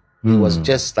face. It was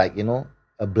just like, you know,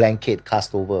 a blanket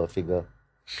cast over a figure.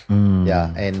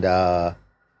 Yeah, and I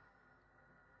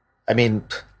mean,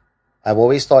 I've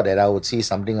always thought that I would see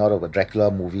something out of a Dracula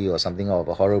movie or something out of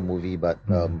a horror movie, but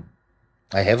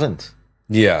I haven't.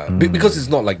 Yeah, because it's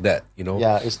not like that, you know.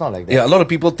 Yeah, it's not like that. Yeah, a lot of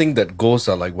people think that ghosts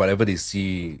are like whatever they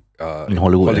see in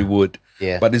Hollywood.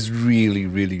 Yeah, but it's really,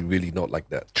 really, really not like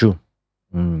that. True.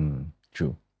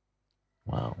 True.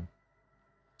 Wow.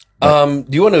 Do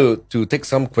you want to take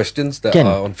some questions that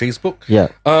are on Facebook? Yeah.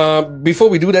 Before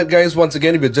we do that, guys, once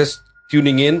again, if you're just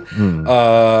tuning in,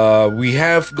 we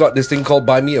have got this thing called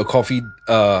Buy Me a Coffee.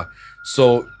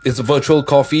 So it's a virtual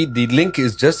coffee. The link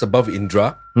is just above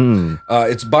Indra.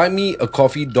 It's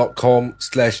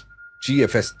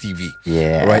buymeacoffee.com/GFSTV.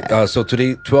 Yeah. Right. So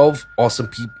today, 12 awesome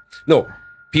people. No,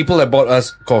 people have bought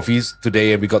us coffees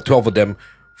today, and we got 12 of them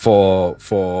for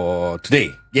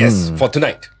today. Yes, for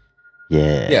tonight.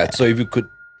 Yeah. Yeah. So if you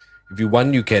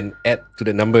want, you can add to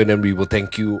the number, and then we will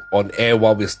thank you on air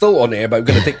while we're still on air. But we're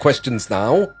gonna take questions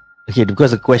now. Okay, because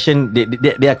the question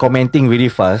they are commenting really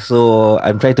fast, so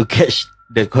I'm trying to catch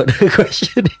the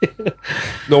question.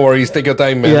 No worries, take your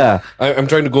time, man. Yeah, I'm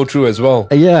trying to go through as well.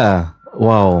 Yeah.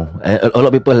 Wow. A lot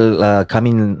of people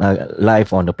coming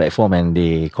live on the platform and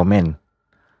they comment.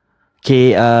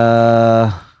 Okay.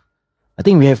 I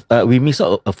think we missed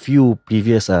out a few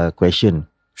previous question.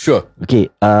 Sure. Okay.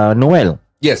 Noel.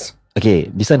 Yes. Okay.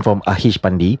 This one from Ahish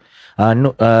Pandi.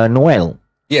 Noel.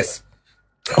 Yes.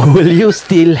 Will you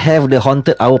still have the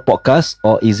Haunted Hour podcast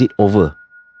or is it over?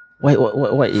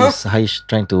 What is Ahish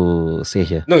trying to say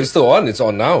here? No, it's still on. It's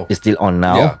on now. It's still on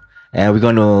now. Yeah. And we're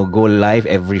going to go live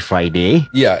every Friday.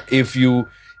 Yeah. If you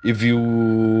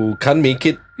can't make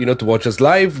it, to watch us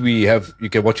live, you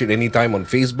can watch it anytime on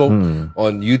Facebook,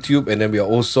 on YouTube, and then we are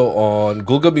also on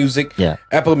Google Music,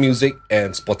 Apple Music,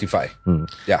 and Spotify.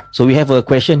 Yeah. So we have a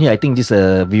question here. I think this is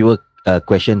a viewer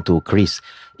question to Chris.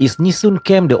 Is Nisun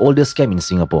Camp the oldest camp in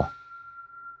Singapore?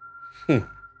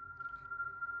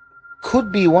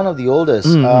 Could be one of the oldest.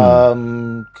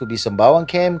 Could be Sembawang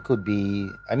Camp. Could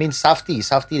be, Safti.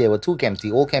 Safti, there were two camps,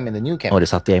 the old camp and the new camp. Oh, the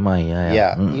Safti MI.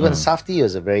 Yeah. Even Safti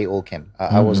was a very old camp.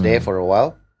 I was there for a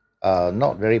while.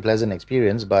 Not very pleasant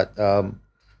experience, but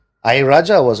Air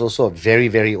Raja was also a very,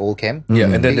 very old camp. Yeah,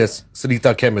 and then there's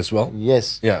Seletar Camp as well.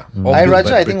 Yes. Yeah. Air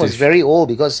Raja, I think, was very old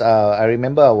because I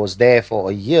remember I was there for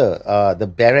a year. The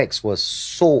barracks was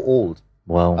so old.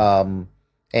 Wow.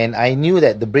 And I knew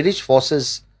that the British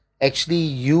forces actually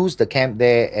used the camp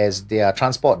there as their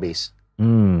transport base.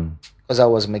 Because I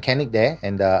was a mechanic there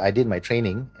and I did my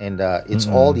training. And it's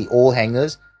all the old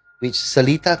hangars, which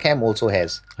Seletar Camp also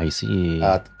has. I see.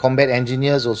 Combat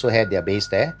engineers also had their base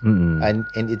there. And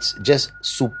it's just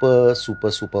super, super,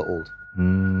 super old.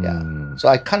 Yeah. So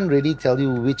I can't really tell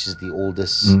you which is the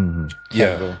oldest.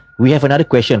 Yeah. We have another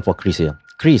question for Chris here.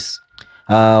 Chris,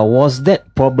 was that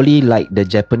probably like the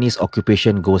Japanese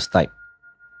occupation ghost type?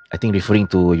 I think referring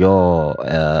to your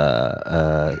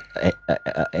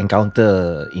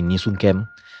encounter in Nisun Camp,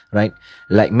 right?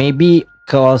 Like maybe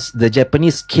because the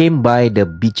Japanese came by the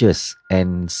beaches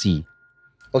and sea.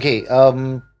 Okay,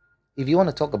 if you want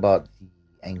to talk about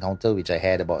the encounter which I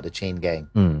had about the chain gang,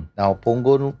 now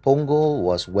Pongo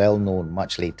was well known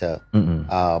much later.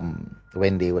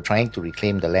 When they were trying to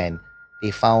reclaim the land,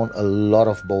 they found a lot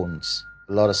of bones,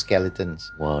 a lot of skeletons.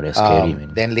 Wow, that's scary,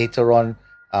 man. Then later on,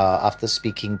 after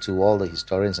speaking to all the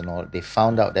historians and all, they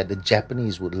found out that the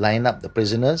Japanese would line up the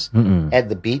prisoners at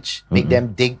the beach, make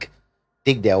them dig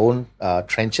their own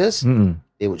trenches.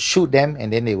 They would shoot them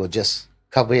and then they would just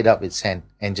cover it up with sand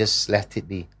and just let it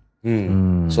be.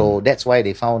 So that's why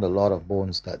they found a lot of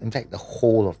bones. In fact, the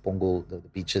whole of Punggol, the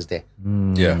beaches there.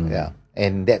 Yeah.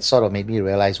 And that sort of made me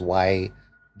realize why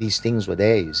these things were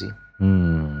there, you see.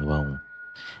 Wow.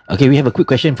 Okay, we have a quick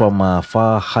question from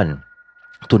Farhan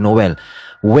to Noel.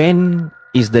 When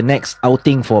is the next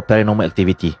outing for Paranormal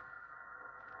Activity?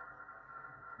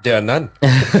 There are none.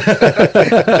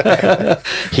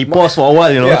 He paused for a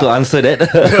while, to answer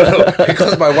that.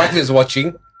 Because my wife is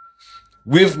watching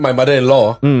with my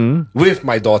mother-in-law, with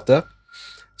my daughter.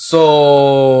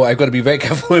 So I've got to be very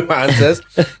careful with my answers.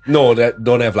 No, that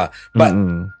don't have lah. But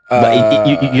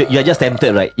you're just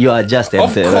tempted, right? You are just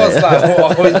tempted. Of course, right?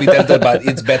 I'll always be tempted, but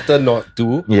it's better not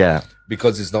to. Yeah.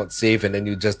 Because it's not safe, and then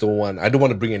you just don't want. I don't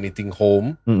want to bring anything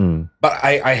home. But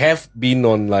I have been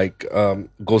on like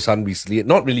Gosan recently.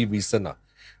 Not really recent.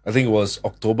 I think it was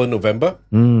October, November.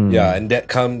 Yeah, and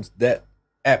that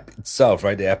app itself,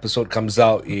 right? The episode comes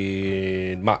out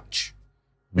in March,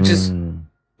 which is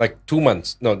like 2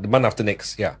 months. No, the month after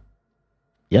next. Yeah.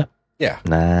 Yeah.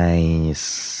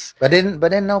 Nice. But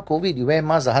then now COVID, you wear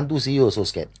mask, the hantu see you also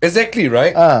scared. Exactly,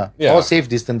 right? All safe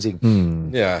distancing.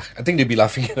 Yeah, I think they'll be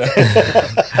laughing at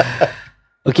that.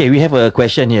 Okay, we have a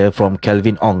question here from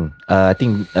Kelvin Ong. I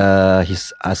think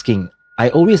he's asking, I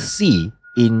always see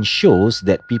in shows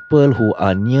that people who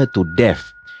are near to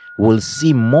death will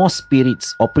see more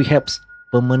spirits or perhaps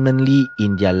permanently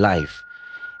in their life.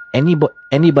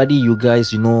 Anybody you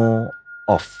guys know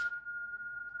of?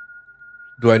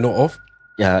 Do I know of?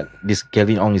 Yeah, this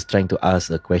Kelvin Ong is trying to ask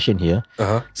a question here.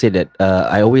 Said that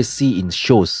I always see in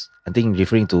shows, I think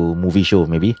referring to movie show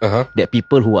maybe, that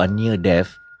people who are near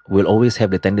death will always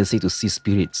have the tendency to see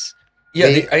spirits. Yeah,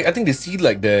 I think they see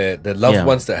like the loved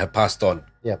ones that have passed on.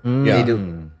 Yeah, they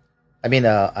do. I mean,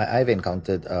 I've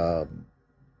encountered,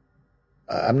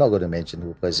 I'm not going to mention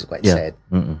who, because it's quite sad.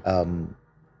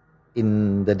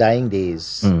 In the dying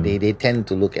days, they tend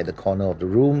to look at the corner of the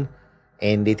room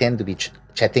and they tend to be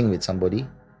chatting with somebody.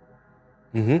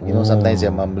 Sometimes they're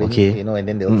mumbling, and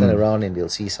then they'll turn around and they'll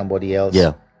see somebody else.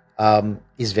 Yeah.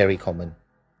 It's very common.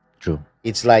 True.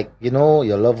 It's like,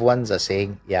 your loved ones are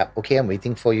saying, yeah, okay, I'm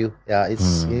waiting for you. Yeah,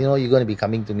 it's, you're going to be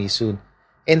coming to me soon.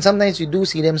 And sometimes you do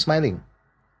see them smiling.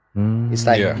 It's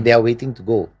like they are waiting to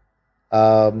go.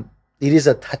 It is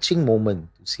a touching moment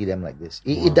to see them like this.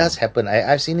 It does happen.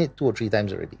 I've seen it 2 or 3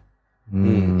 times already.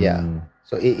 Yeah.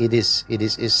 So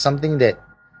it's something that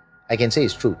I can say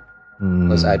is true.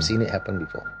 Because I've seen it happen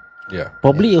before. Yeah.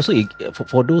 Probably also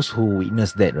for those who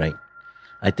witness that, right?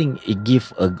 I think it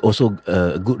gives also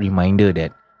a good reminder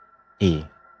that, hey,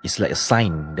 it's like a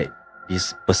sign that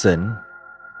this person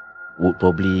would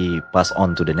probably pass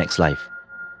on to the next life.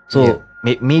 So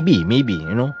maybe maybe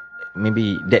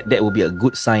that will be a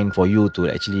good sign for you to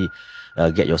actually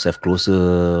get yourself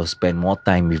closer, spend more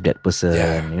time with that person.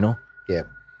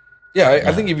 Yeah,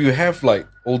 I think if you have like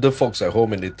older folks at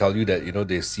home and they tell you that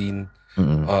they've seen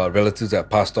relatives that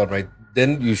passed on, right?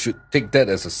 Then you should take that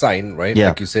as a sign, right? Yeah.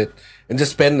 Like you said, and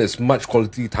just spend as much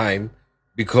quality time,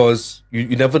 because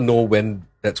you never know when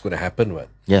that's going to happen, right?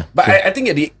 Yeah. But I think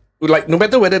no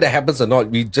matter whether that happens or not,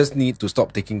 we just need to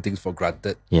stop taking things for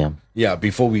granted. Yeah. Yeah,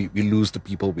 before we lose the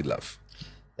people we love.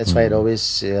 That's why they always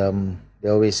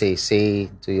say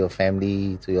to your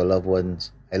family, to your loved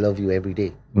ones, I love you every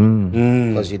day.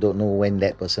 Because you don't know when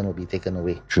that person will be taken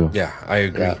away. True. Yeah, I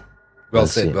agree. Yeah. Well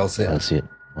said.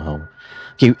 Wow.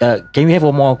 Okay, can we have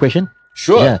one more question?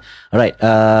 Sure. Yeah. All right.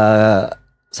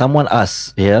 Someone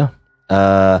asked here.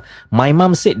 My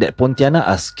mom said that Pontianak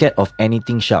are scared of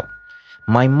anything sharp.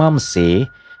 My mom say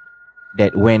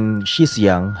that when she's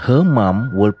young, her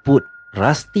mom will put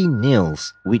rusty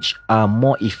nails which are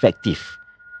more effective.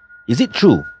 Is it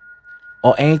true?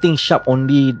 Or anything sharp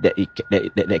only that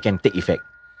can take effect?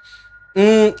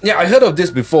 Yeah, I heard of this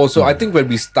before. So I think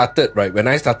when I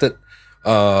started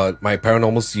my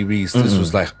paranormal series, this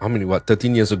was like,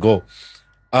 13 years ago.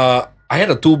 I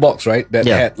had a toolbox, right? That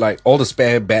had like all the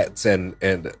spare bats and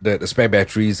the spare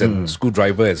batteries and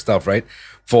screwdriver and stuff, right?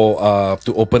 For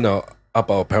to open up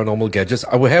our paranormal gadgets.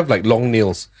 I would have like long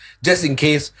nails, just in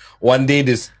case one day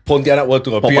this Pontianak were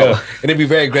to appear and then be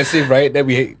very aggressive, right? Then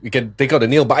we can take out the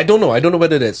nail. But I don't know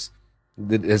whether there's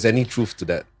any truth to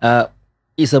that.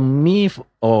 It's a myth,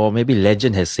 or maybe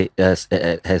legend has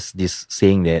this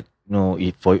saying that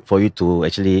for you to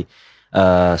actually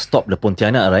stop the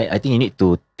Pontianak, right? I think you need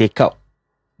to take out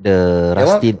the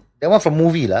rusty. That one from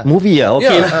movie lah. Movie,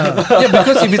 okay. Yeah,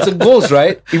 because if it's a ghost,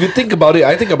 right? If you think about it,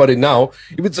 I think about it now.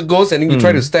 If it's a ghost and then you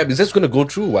try to stab, it's just going to go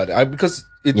through. Because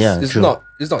it's not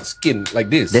skin like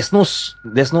this. There's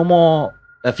no more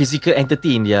physical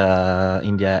entity in their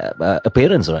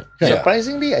appearance, right?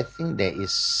 Surprisingly, I think there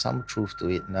is some truth to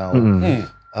it now.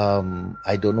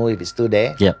 I don't know if it's still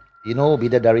there. Yep. You know,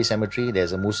 Bidadari Cemetery.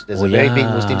 There's a very big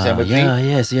Muslim cemetery. Yeah,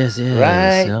 yes.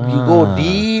 Right. You go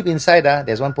deep inside.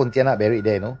 There's one Pontianak buried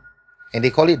there, and they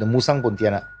call it the Musang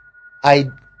Pontianak. I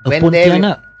went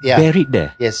Pontianak there. buried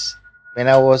there. Yes. When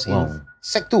I was in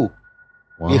Sec 2,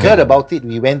 we Wow. heard about it.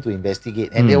 We went to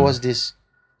investigate, and there was this.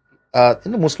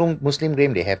 In the Muslim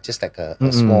grave, they have just like a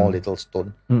small little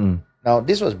stone. Now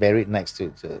this was buried next to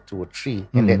a tree,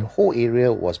 and that whole area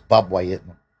was barbed wired.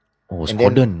 Oh, it's And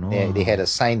then cordon. they had a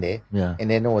sign there, Yeah.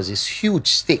 and then there was this huge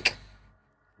stick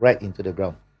right into the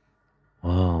ground.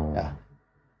 Wow. Yeah.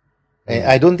 And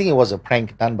I don't think it was a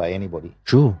prank done by anybody.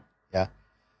 True.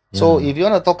 So if you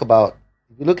want to talk about,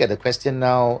 if you look at the question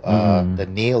now, the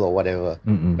nail or whatever,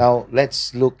 now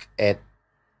let's look at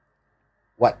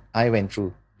what I went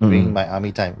through during my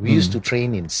army time. We used to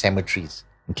train in cemeteries,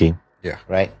 Okay.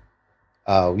 right?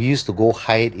 We used to go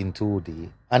hide into the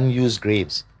unused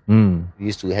graves. We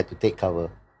used to had to take cover.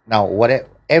 Now,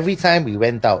 every time we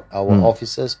went out, our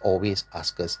officers always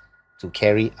ask us to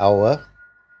carry our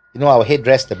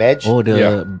headdress, the badge, Oh,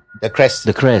 the crest,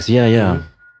 the crest. Yeah.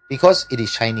 because it is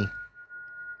shiny.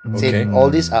 Okay. All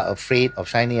these are afraid of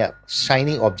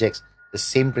shiny objects. The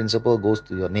same principle goes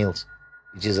to your nails,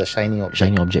 which is a shiny object.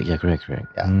 Shiny object. Yeah, correct.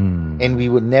 Yeah. And we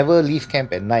would never leave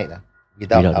camp at night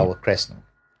without Without our crest.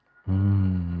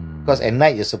 Because at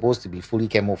night you're supposed to be fully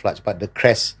camouflaged, but the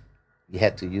crest we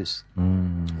had to use.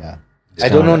 Yeah. I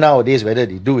don't know nowadays whether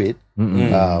they do it.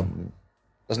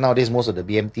 Because nowadays most of the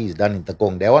BMT is done in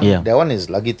Tekong. That one is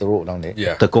lagi teruk down there.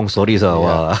 Yeah. Tekong stories are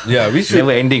wow. Yeah, we should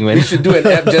Never ending, man. We should do an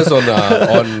app just on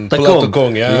Pulau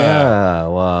Tekong. Yeah. Yeah.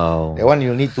 Wow. That one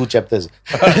you'll need 2 chapters. 2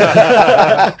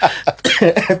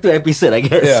 episode, I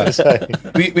guess. Yeah.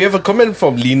 we have a comment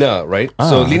from Lina, right?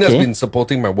 So Lina's okay. been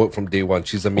supporting my work from day one.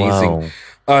 She's amazing.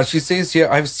 She says here,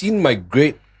 I've seen my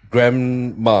great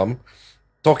grandmom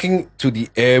talking to the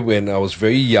air when I was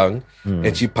very young,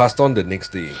 and she passed on the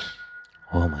next day.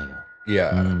 Oh my god.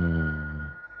 Yeah.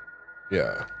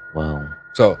 Yeah. Wow.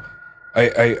 So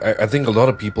I think a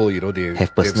lot of people,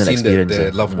 they've personal seen experience,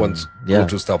 their yeah. loved ones Yeah. go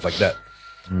through stuff like that.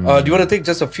 Do you want to take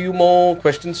just a few more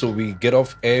questions so we get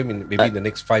off air in maybe in the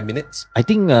next 5 minutes? I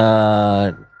think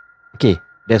okay,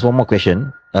 there's one more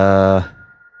question.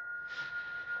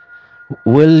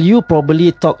 Will you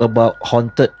probably talk about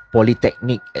haunted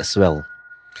polytechnic as well,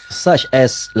 such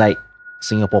as like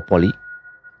Singapore Poly,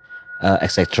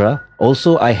 etc.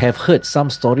 Also, I have heard some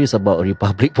stories about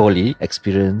Republic Poly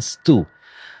experience too.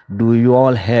 Do you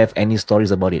all have any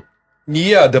stories about it?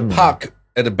 Yeah, the park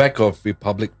at the back of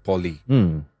Republic Poly.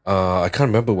 I can't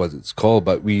remember what it's called,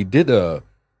 but we did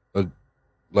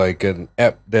like an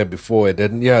app there before, and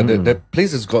then that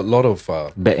place has got a lot of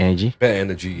Bad energy. bad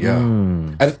energy. Yeah,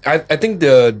 and I think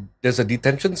there's a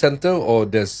detention center or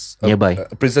there's Nearby.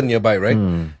 a prison nearby, right?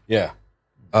 Yeah,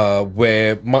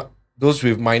 where those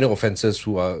with minor offenses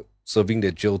who are serving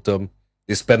their jail term,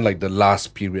 they spend like the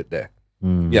last period there.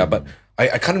 Yeah, but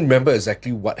I can't remember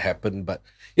exactly what happened, but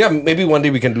yeah, maybe one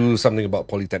day we can do something about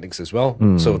polytechnics as well.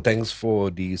 So thanks for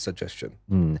the suggestion.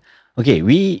 Okay,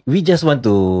 we just want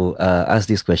to ask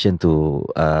this question to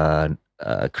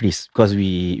Chris, because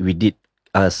we did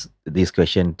ask this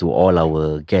question to all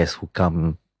our guests who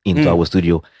come into our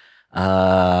studio.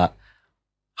 How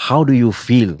do you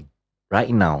feel right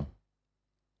now?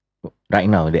 Right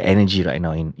now, the energy right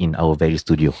now in our very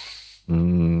studio.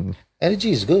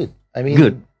 Energy is good. I mean,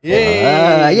 Good.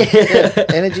 Yeah,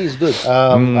 energy is good.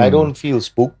 I don't feel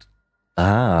spooked.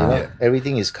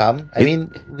 Everything is calm. I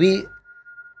mean,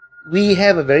 we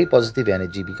have a very positive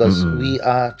energy because we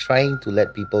are trying to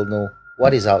let people know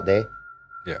what is out there.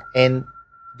 Yeah. And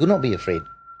do not be afraid.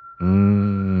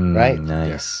 Right?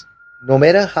 Nice. No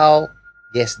matter how,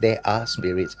 yes, there are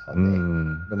spirits out there.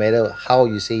 No matter how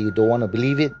you say you don't want to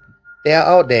believe it, they are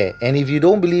out there. And if you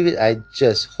don't believe it, I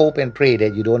just hope and pray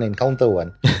that you don't encounter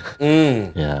one.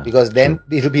 Yeah. Because then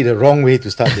it'll be the wrong way to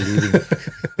start believing.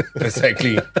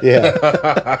 Exactly. Yeah.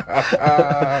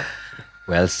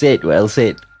 Well said. Well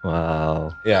said.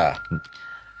 Wow. Yeah.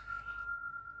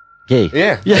 Okay.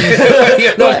 Yeah.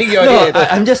 You're nodding your no, head.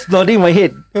 I'm just nodding my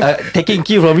head, taking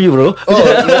cue from you, bro.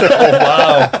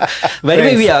 Wow. By the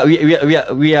way,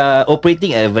 we are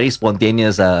operating at a very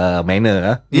spontaneous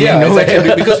manner. Yeah,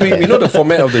 exactly. Because we know the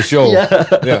format of the show.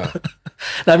 Yeah.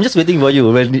 I'm just waiting for you.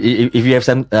 If you have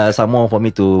some more for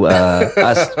me to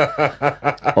ask,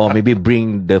 or maybe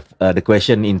bring the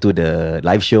question into the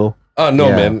live show.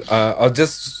 No, man. I was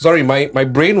just sorry. My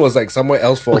brain was like somewhere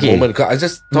else for a moment. 'Cause I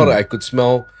just thought I could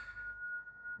smell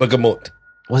bergamot.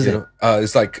 What's that?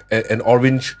 It's like an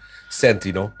orange scent.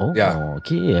 Oh, Yeah.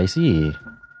 okay, I see.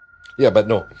 Yeah, but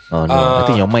no. Oh no, I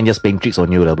think your mind just playing tricks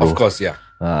on you, bro. Of course, yeah.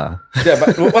 Yeah,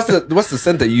 but what's the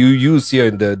scent that you use here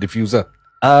in the diffuser?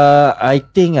 I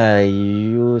think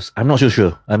I'm not so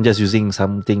sure. I'm just using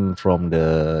something from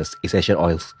the essential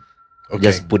oils. Okay.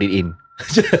 Just put it in.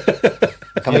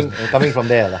 Coming from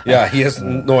there. Lah. Yeah, he has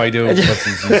no idea what he's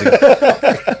using.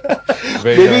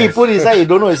 Very Maybe he nice. put inside, you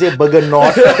don't know, he say burger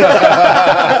knot.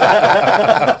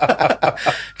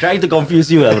 Trying to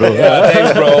confuse you, bro. Yeah,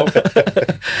 thanks, bro.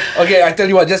 Okay, I tell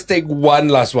you what, just take one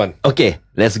last one. Okay,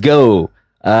 let's go.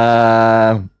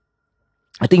 I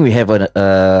think we have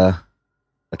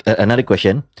another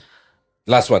question.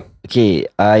 Last one. Okay,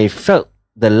 I felt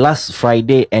the last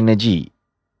Friday energy,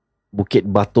 Bukit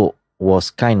Batok,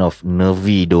 was kind of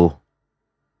nervy though.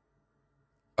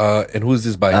 And who's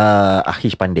this by?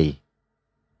 Ahish Pandey.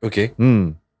 Okay.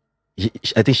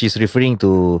 I think she's referring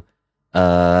to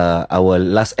our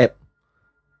last app.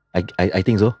 I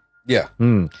think so. Yeah.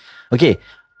 Okay.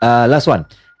 Last one.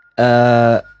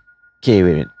 Okay,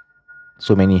 wait.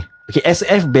 So many. Okay,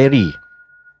 SF Berry.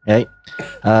 Right.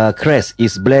 Crest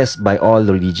is blessed by all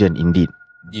religion indeed.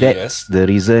 That's Yes. the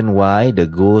reason why the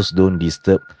ghosts don't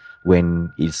disturb when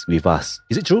it's with us.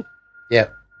 Is it true? Yeah.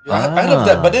 Yeah, I heard of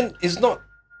that, but then it's not.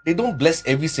 They don't bless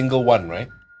every single one, right?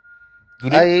 Do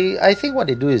they? I think what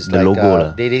they do is The like logo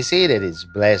lah. they say that it's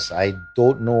blessed. I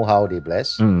don't know how they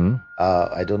bless.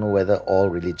 I don't know whether all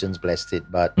religions blessed it,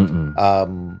 but I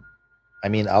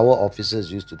mean our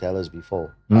officers used to tell us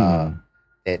before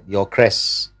that your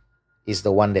crest is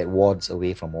the one that wards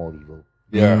away from all evil.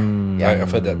 Yeah. Yeah.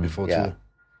 I've heard that before Yeah. too.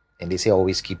 And they say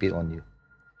always keep it on you.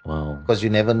 Wow. Because you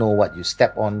never know what you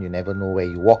step on, you never know where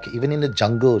you walk. Even in the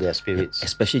jungle, there are spirits.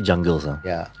 Especially jungles.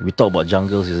 Yeah. We talk about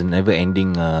jungles, is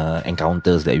never-ending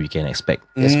encounters that we can expect.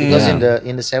 Yes, because Yeah.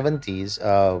 in the 70s,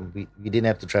 we didn't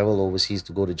have to travel overseas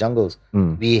to go to jungles.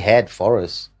 Mm. We had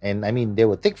forests, and I mean they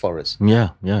were thick forests,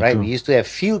 Yeah, right? true. We used to have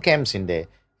field camps in there,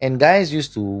 and guys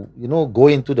used to go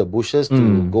into the bushes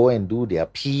to go and do their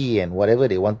pee and whatever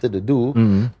they wanted to do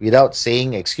without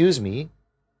saying excuse me,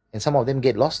 and some of them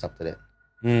get lost after that.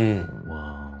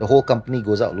 Wow. The whole company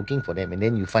goes out looking for them, and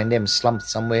then you find them slumped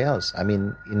somewhere else. I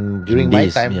mean, during my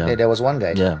days, time, yeah. there was one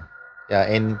guy, Yeah.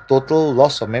 and total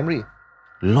loss of memory.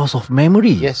 Loss of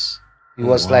memory. Yes. He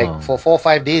was Wow. like for 4 or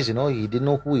 5 days, he didn't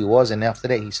know who he was, and after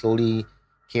that he slowly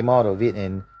came out of it,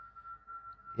 and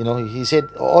he said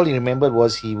all he remembered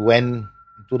was he went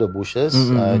to the bushes,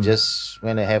 just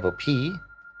went to have a pee,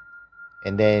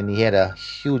 and then he had a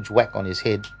huge whack on his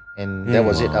head, and that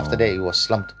was it. After that he was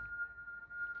slumped.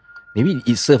 Maybe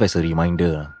it serves as a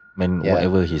reminder when Yeah.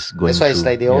 whatever he's going That's why through. it's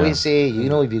like they always say,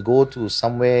 if you go to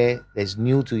somewhere that's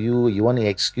new to you, you want to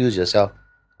excuse yourself,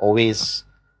 always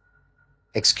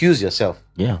excuse yourself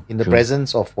in the true.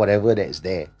 presence of whatever that is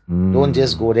there. Don't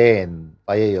just go there and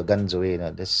fire your guns away.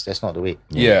 No, that's not the way.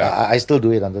 Yeah. I still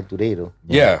do it until today though.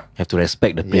 Yeah. Have to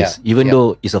respect the place. Yeah. Even Yeah.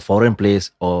 though it's a foreign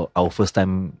place or our first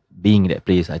time being in that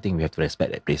place, I think we have to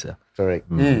respect that place. Correct.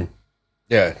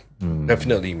 Yeah.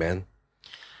 Definitely, man.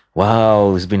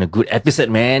 Wow, it's been a good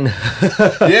episode, man.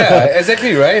 Yeah,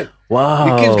 exactly, right?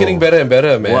 Wow. It keeps getting better and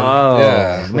better, man. Wow.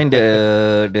 Yeah. I mean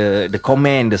the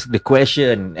comment, the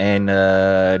question, and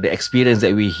the experience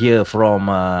that we hear from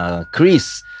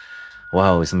Chris.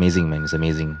 Wow, it's amazing, man. It's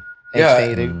amazing. Yeah,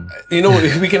 Fading.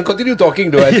 we can continue talking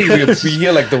though. I think we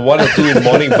hear like the 1 or 2 in the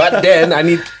morning, but then I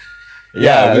need.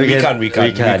 Yeah, we can't. We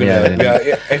can't, yeah. We are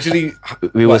actually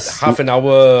We was-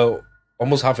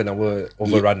 almost half an hour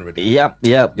overrun already. Yep.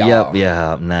 Yeah.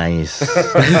 Nice.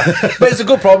 But it's a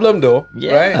good problem though,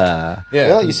 right? Yeah.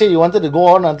 Well, you said you wanted to go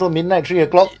on until midnight, 3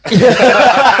 o'clock.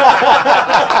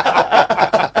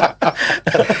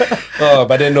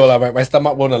 But then no lah, my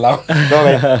stomach won't allow. No,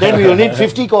 man. Then we will need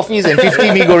 50 coffees and 50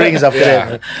 mee goreng after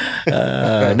that.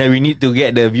 Then we need to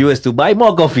get the viewers to buy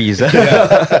more coffees. And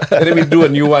then we do a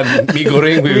new one, mee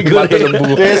goreng with mata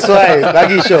lembu. That's why.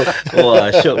 Lagi show. Wah,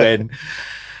 shock, man.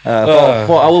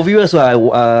 For our viewers who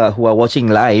are watching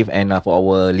live, and for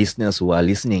our listeners who are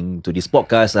listening to this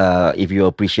podcast, if you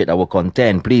appreciate our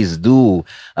content, please do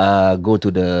go to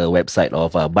the website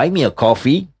of Buy Me a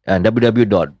Coffee,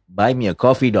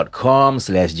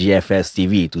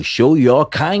 www.buymeacoffee.com/GFSTV to show your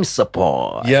kind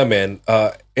support. Yeah, man.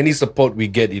 Any support we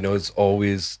get, it's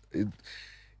always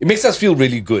it makes us feel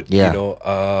really good. Yeah.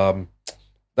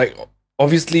 Like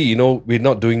obviously, we're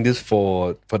not doing this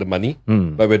for the money,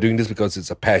 but we're doing this because it's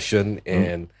a passion,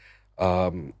 and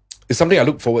it's something I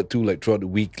look forward to like throughout the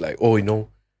week. Like,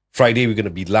 Friday we're gonna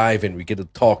be live and we get to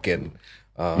talk, and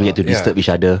We get to disturb each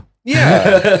other.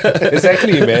 Yeah,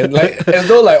 exactly, man. Like as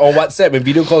though like on WhatsApp and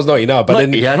video calls not enough, but Not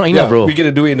then enough, bro. We get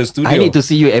to do it in the studio. I need to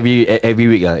see you every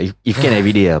week. If can,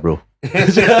 every day, bro.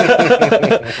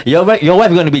 Your wife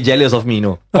going to be jealous of me,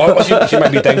 no? Or she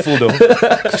might be thankful though.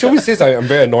 She always says I'm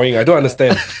very annoying. I don't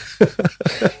understand.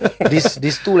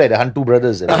 These two like the Hantu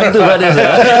brothers. Hantu brothers.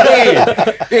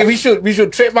 Hey, we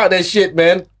should trademark that shit,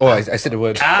 man. Oh, I said the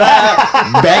word.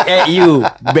 Back at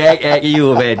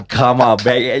you, man. Come on,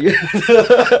 back at you.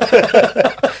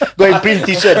 Go and print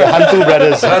t-shirt, the Hantu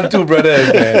brothers. Hantu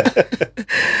brothers, man.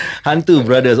 Hantu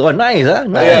brothers. Oh, nice, huh?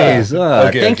 Nice. Yeah.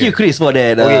 Okay, Thank you, Chris, for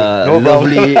that no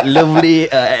lovely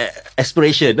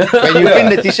aspiration. When you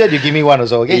print the t-shirt, you give me one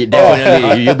also, okay?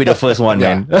 Definitely, you'll be the first one,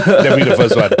 man. Definitely the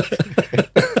first one.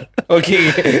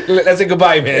 Okay, let's say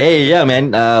goodbye, man. Hey, yeah,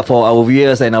 man. For our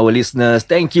viewers and our listeners,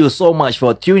 thank you so much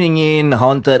for tuning in.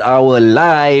 Haunted Hour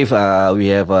Live. We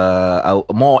have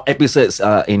more episodes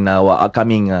in our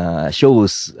upcoming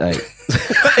shows.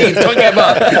 What are you talking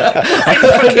about?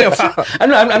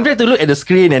 I'm trying to look at the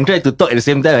screen and try to talk at the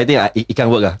same time. I think it can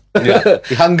work. Yeah.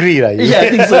 You're hungry, right? Yeah, I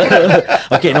think so.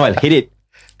 Okay, Noel, hit it.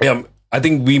 Yeah, I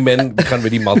think we men can't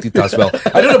really multitask well.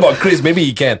 I don't know about Chris, maybe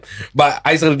he can, but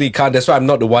I certainly can't. That's why I'm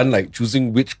not the one like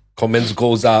choosing which comments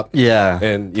goes up. Yeah.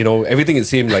 And everything is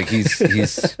him, like he's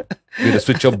with a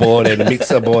switcher board and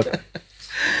mixer board.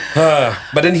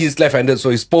 But then he's left-handed,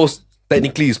 so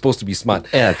technically he's supposed to be smart.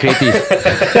 Yeah, creative.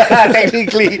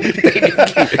 Technically.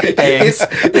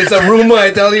 It's a rumor,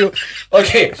 I tell you.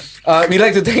 Okay, we'd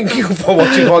like to thank you for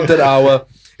watching Haunted Hour.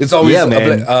 It's always a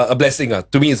blessing.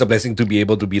 To me, it's a blessing to be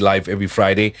able to be live every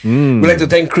Friday. We'd like to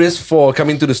thank Chris for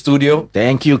coming to the studio.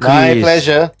 Thank you, Chris. My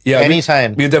pleasure. Yeah,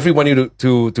 anytime. We definitely want you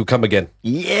to come again.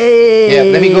 Yay! Yeah,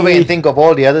 let me go back and think of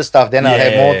all the other stuff. Then I'll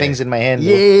have more things in my hand.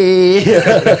 Yay!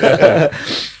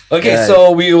 Okay,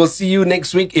 so we will see you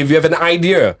next week. If you have an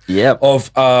idea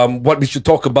of what we should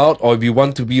talk about, or if you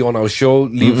want to be on our show,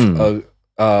 leave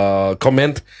a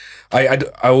comment.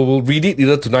 I will read it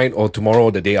either tonight or tomorrow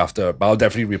or the day after, but I'll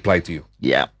definitely reply to you.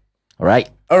 Yeah. All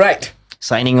right.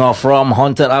 Signing off from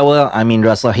Haunted Hour, I'm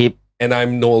Indra Sahib. And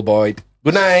I'm Noel Boyd.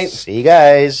 Good night. See you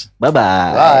guys.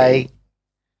 Bye-bye.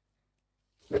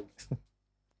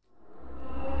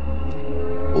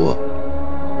 Bye.